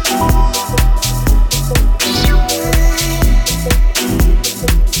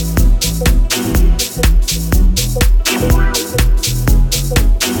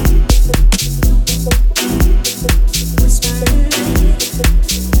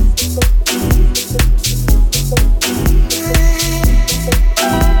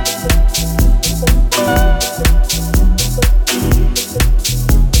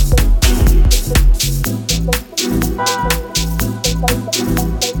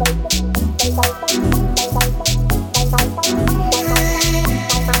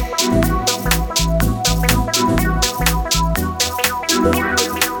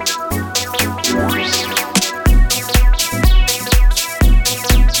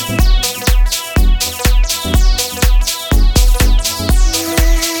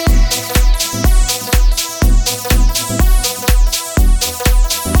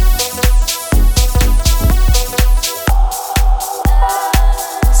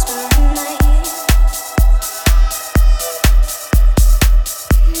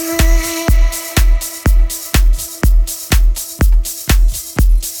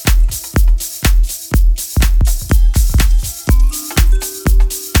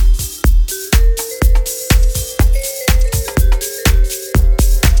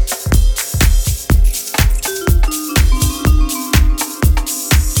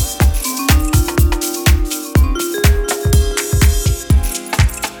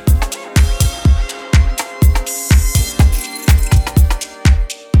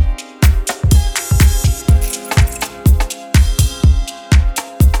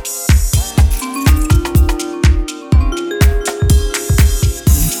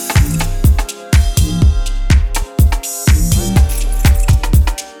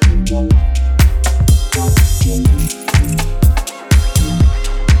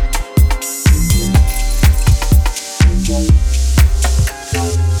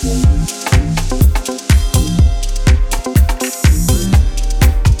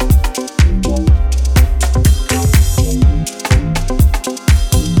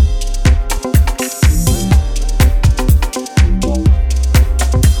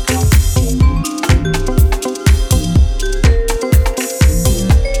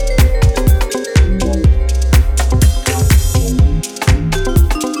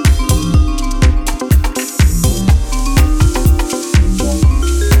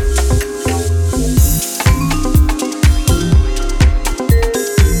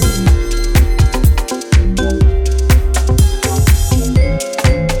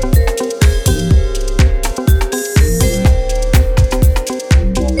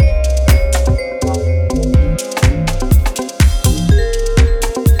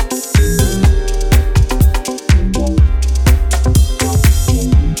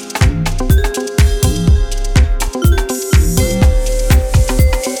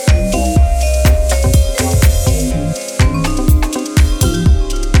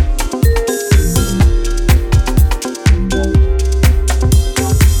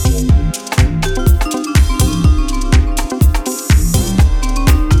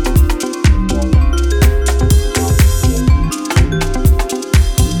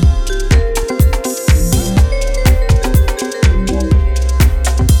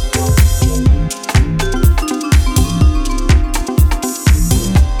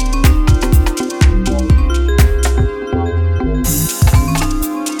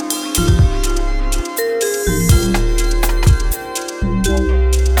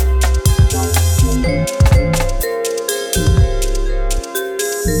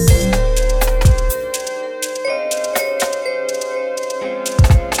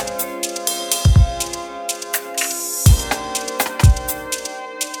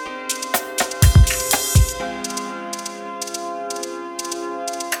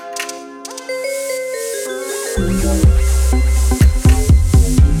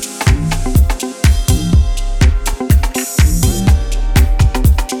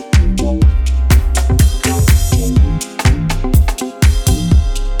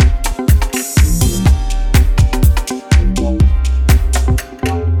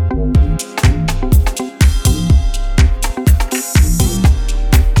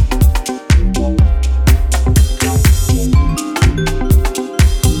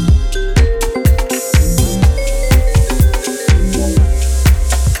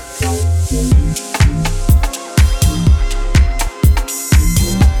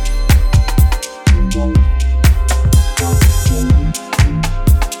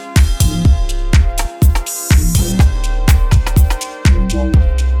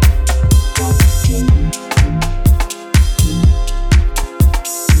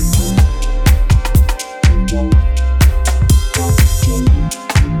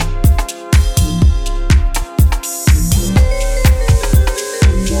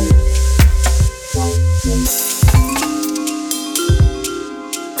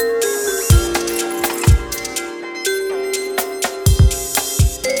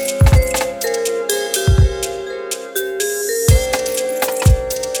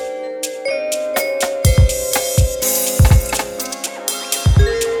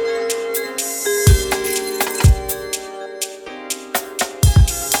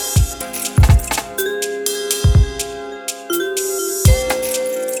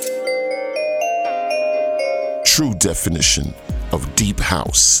 True definition of deep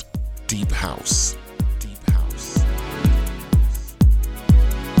house. Deep house. Deep house.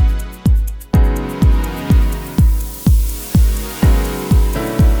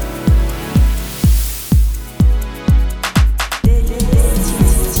 Que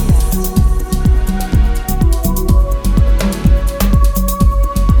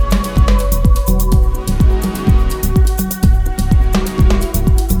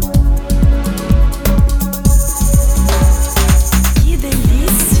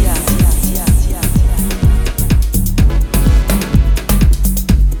delícia!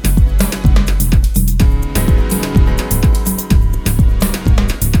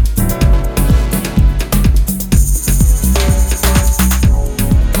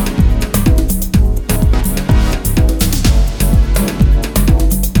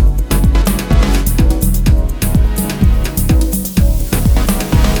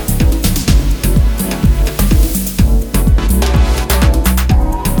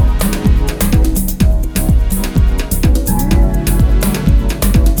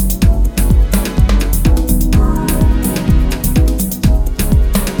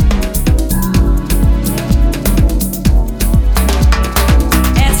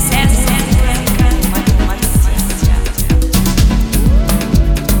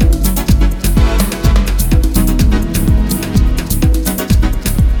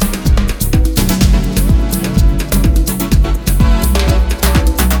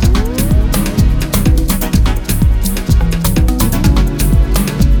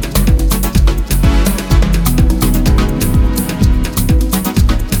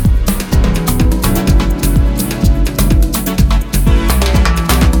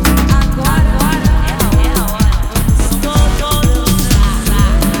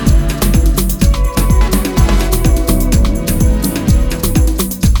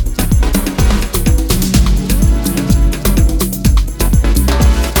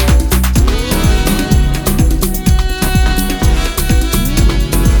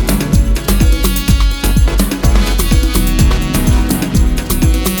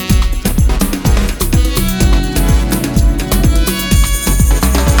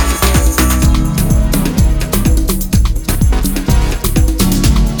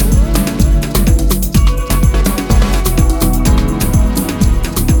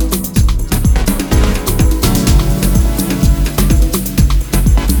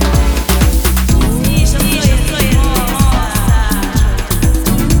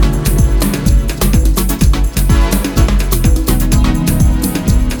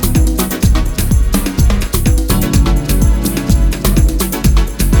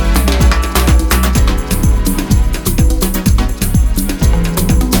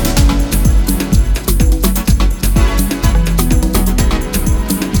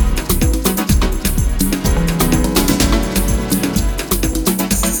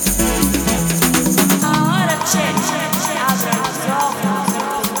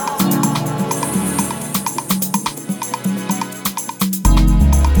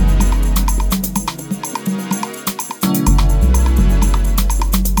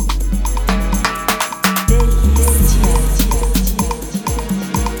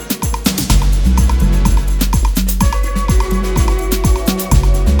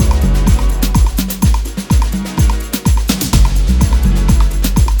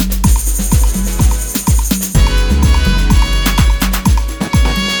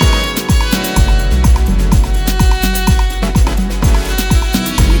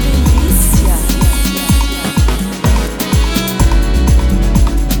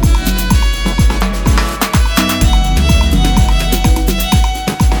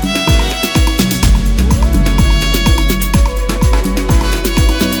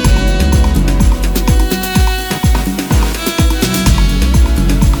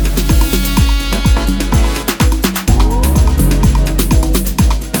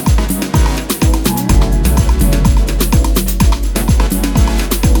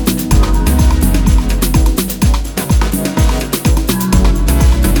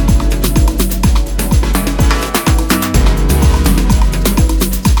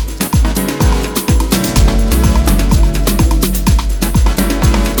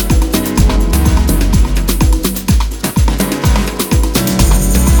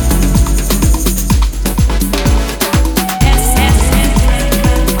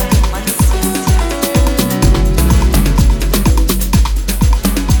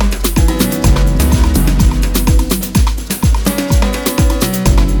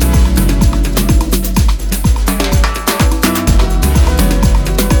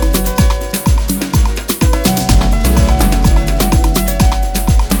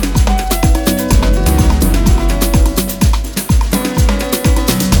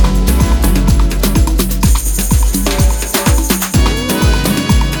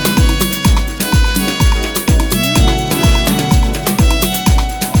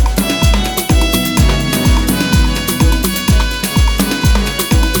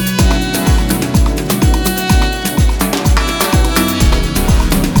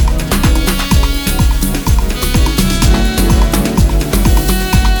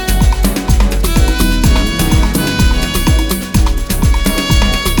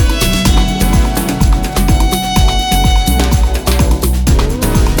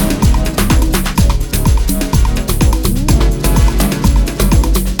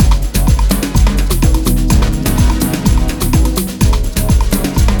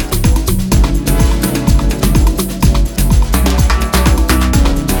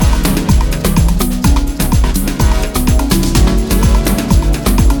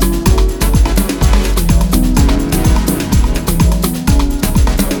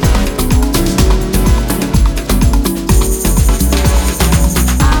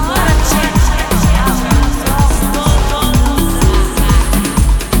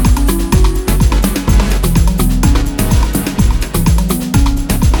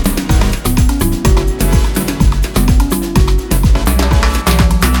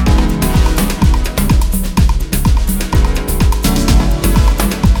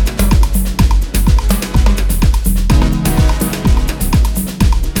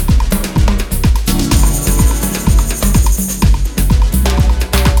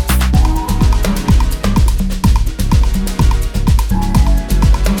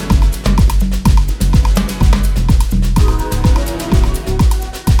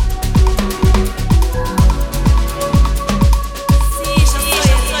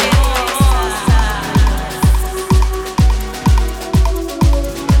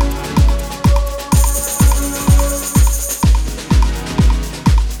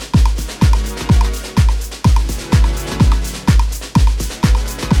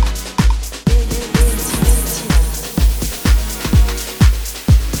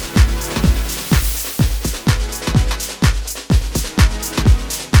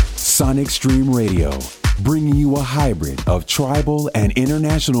 Extreme Radio, bringing you a hybrid of tribal and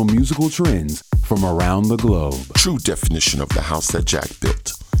international musical trends from around the globe. True definition of the house that Jack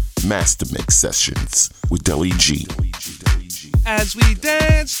built. Master Mix Sessions with Deli G. As we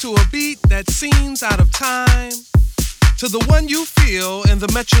dance to a beat that seems out of time, to the one you feel in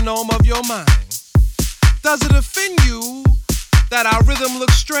the metronome of your mind. Does it offend you that our rhythm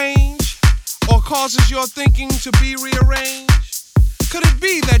looks strange or causes your thinking to be rearranged? Could it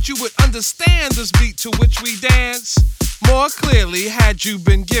be that you would understand this beat to which we dance more clearly had you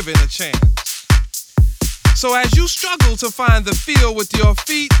been given a chance? So as you struggle to find the feel with your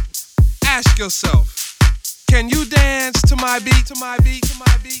feet, ask yourself, can you dance to my beat, to my beat, to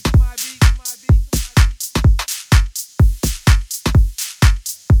my beat, to my beat, to my beat, to my beat?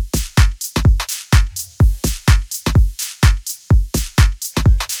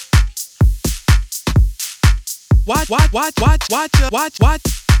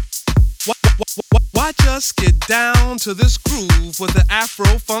 Watch us get down to this groove with the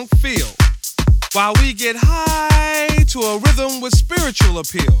Afro funk feel, while we get high to a rhythm with spiritual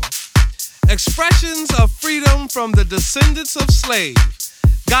appeal. Expressions of freedom from the descendants of slaves.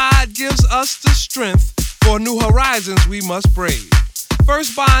 God gives us the strength for new horizons we must brave.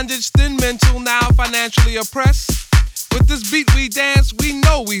 First bondage, then mental, now financially oppressed. With this beat we dance, we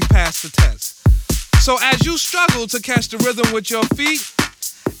know we've passed the test. So as you struggle to catch the rhythm with your feet,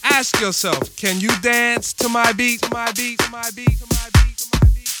 ask yourself, can you dance to my beat, to my beat, to my beat, to my beat, to my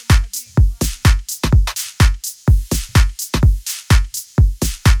beat, to my beat, to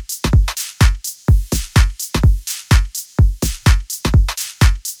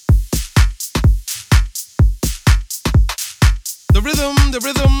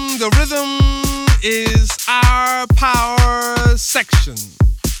The rhythm is our power section.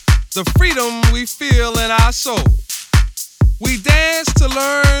 The freedom we feel in our soul. We dance to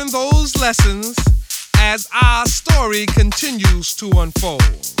learn those lessons as our story continues to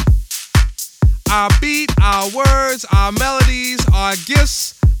unfold. Our beat, our words, our melodies are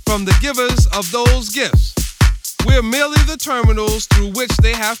gifts from the givers of those gifts. We're merely the terminals through which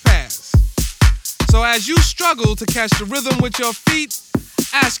they have passed. So as you struggle to catch the rhythm with your feet,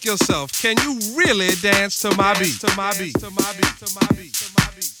 ask yourself, can you really dance to my beat, to my beat, to my beat, to my beat, to my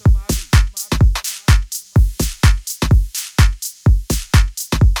beat, to my beat?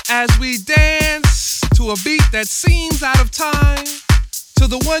 As we dance to a beat that seems out of time, to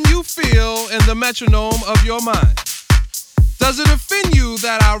the one you feel in the metronome of your mind. Does it offend you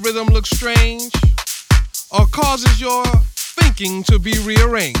that our rhythm looks strange or causes your thinking to be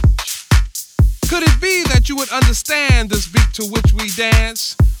rearranged? Could it be that you would understand this beat to which we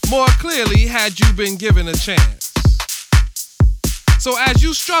dance more clearly had you been given a chance? So as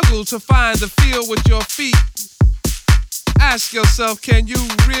you struggle to find the feel with your feet, ask yourself, can you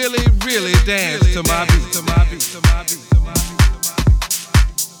really, really dance to my beat, to my beat, to my beat, to my beat?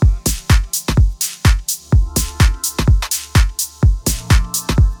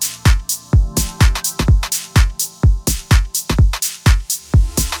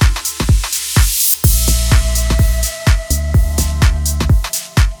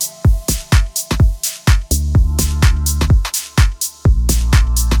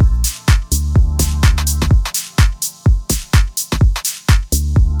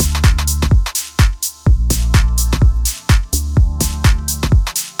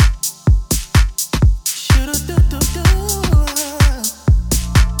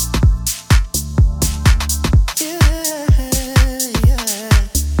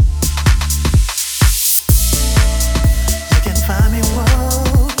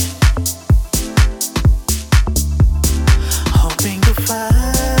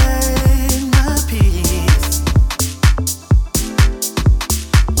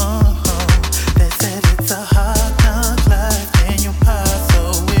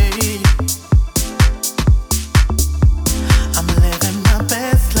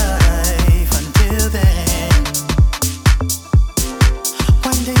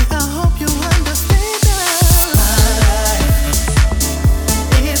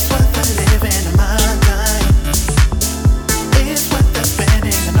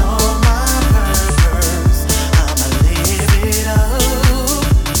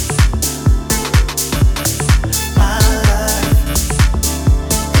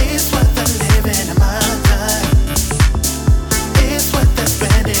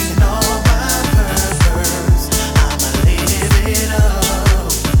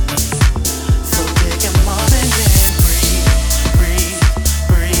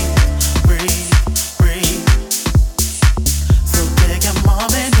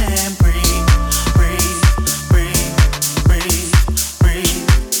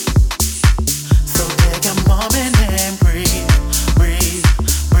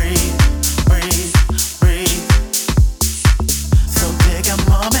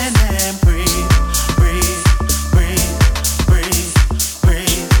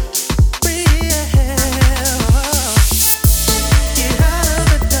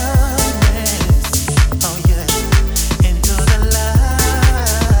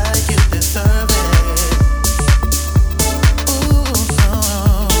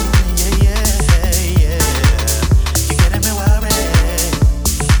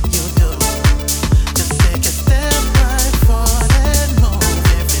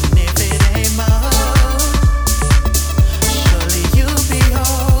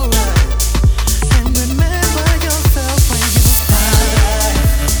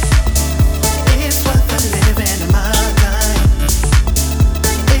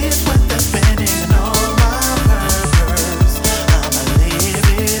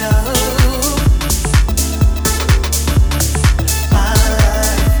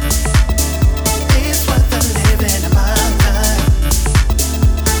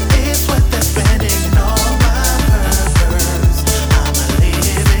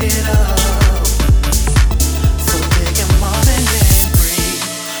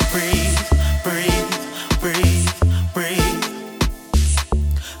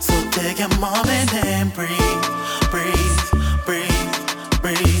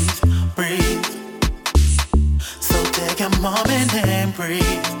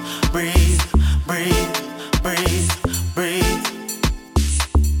 breathe, breathe, breathe, breathe, breathe.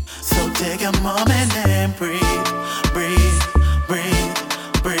 So take a moment and breathe, breathe, breathe,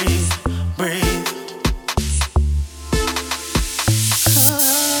 breathe, breathe.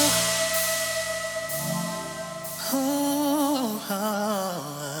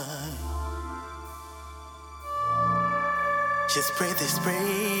 Just breathe, just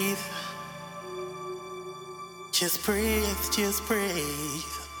breathe. Just breathe, just breathe.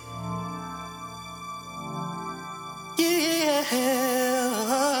 Yeah.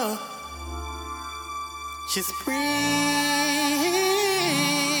 Just breathe.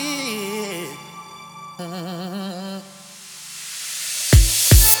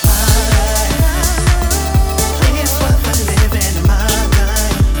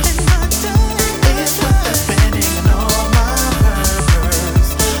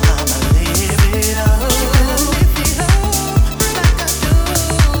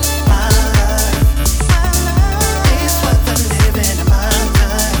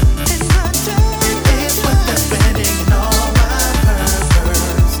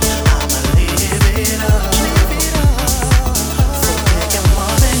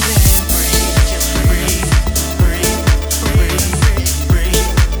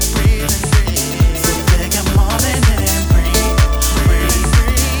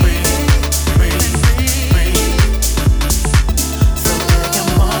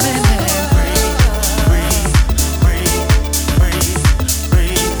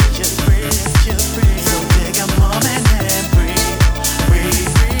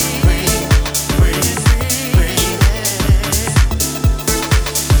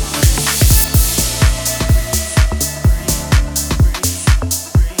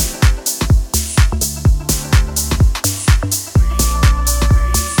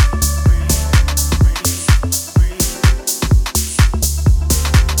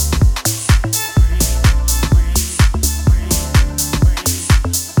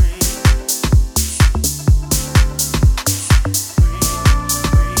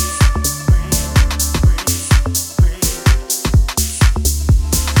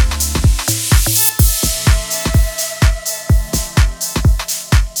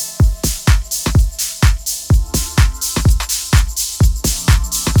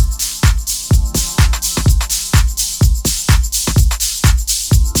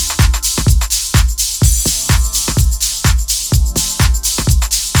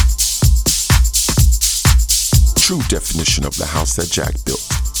 True definition of the house that Jack built.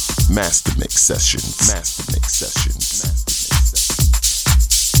 Master Mix Sessions. Master Mix Sessions. Master Mix Sessions.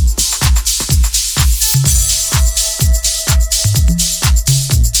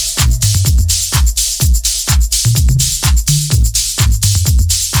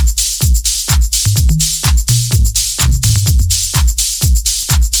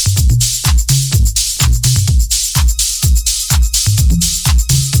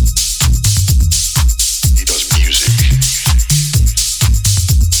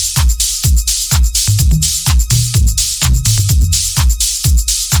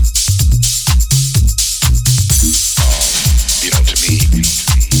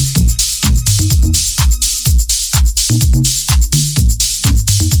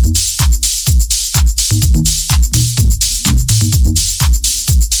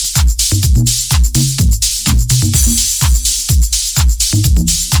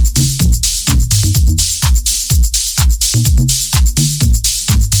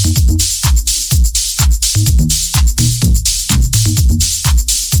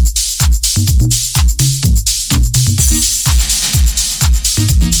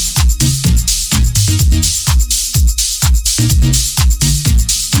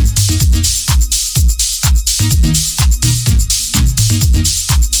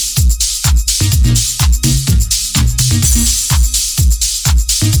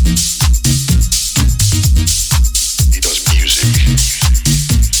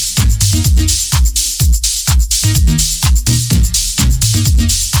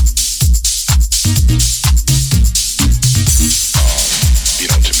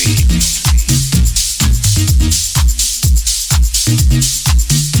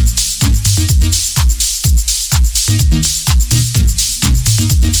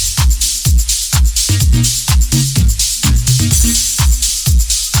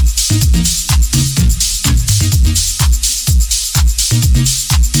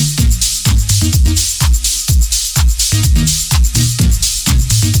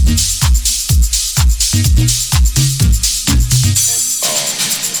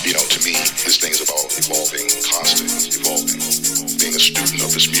 student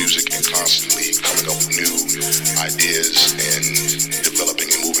of this music and constantly coming up with new ideas and developing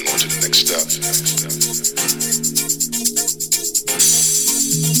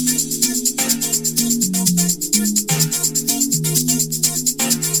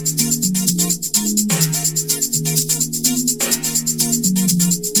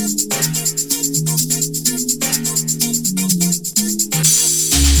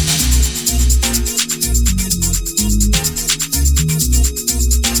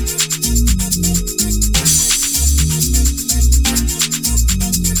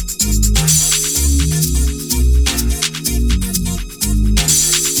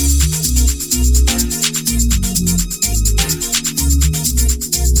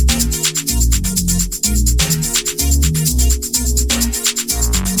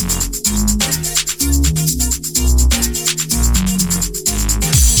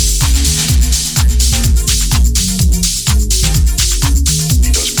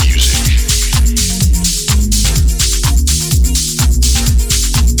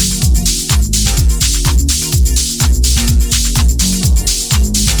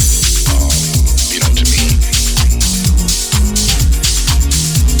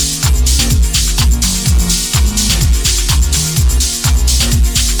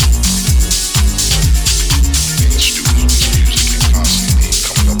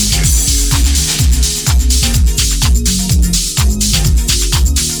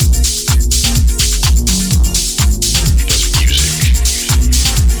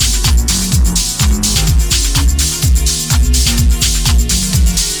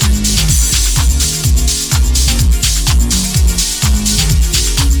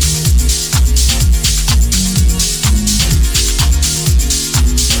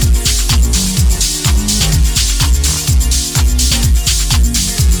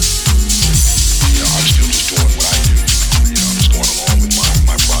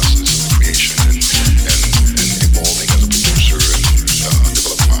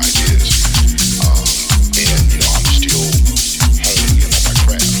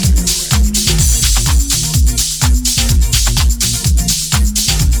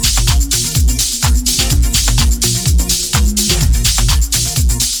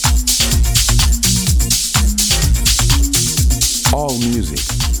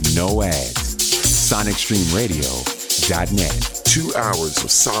no ads. SonicStreamRadio.net. 2 hours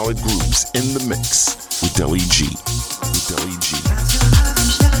of solid grooves in the mix with Deli G.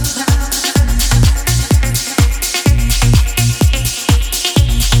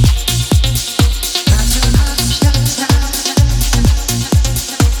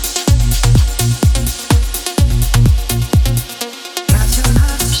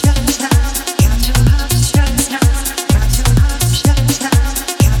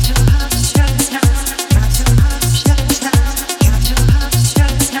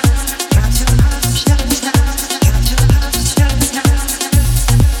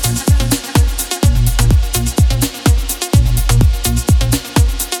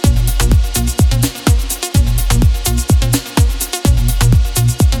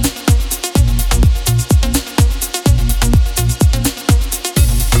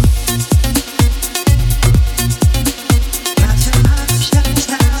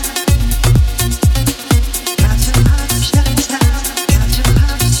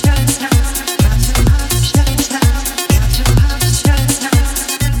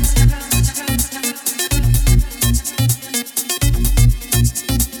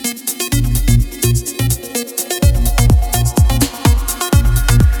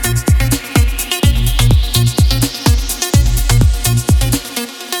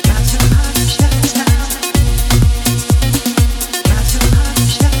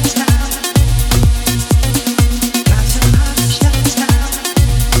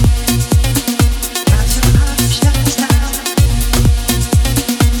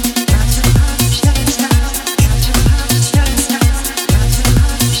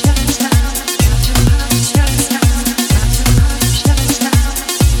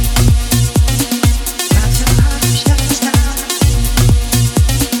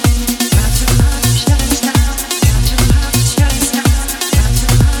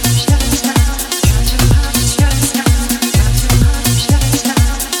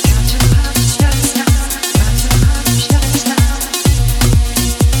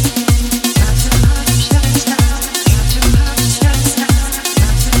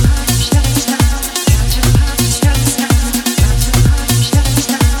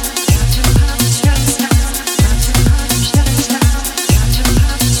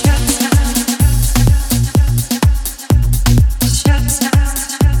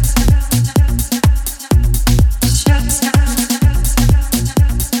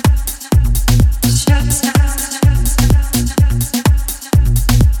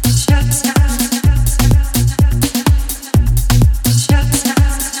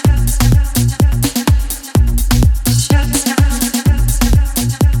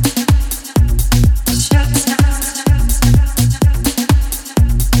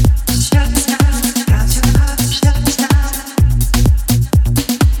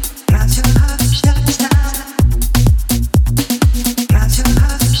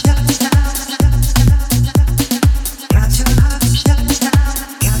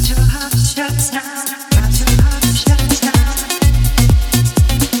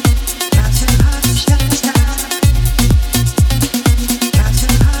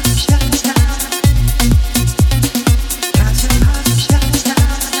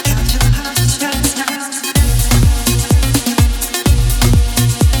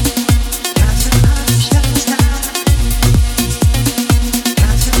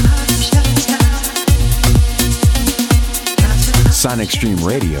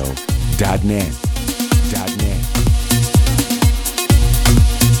 SonicStreamRadio.net.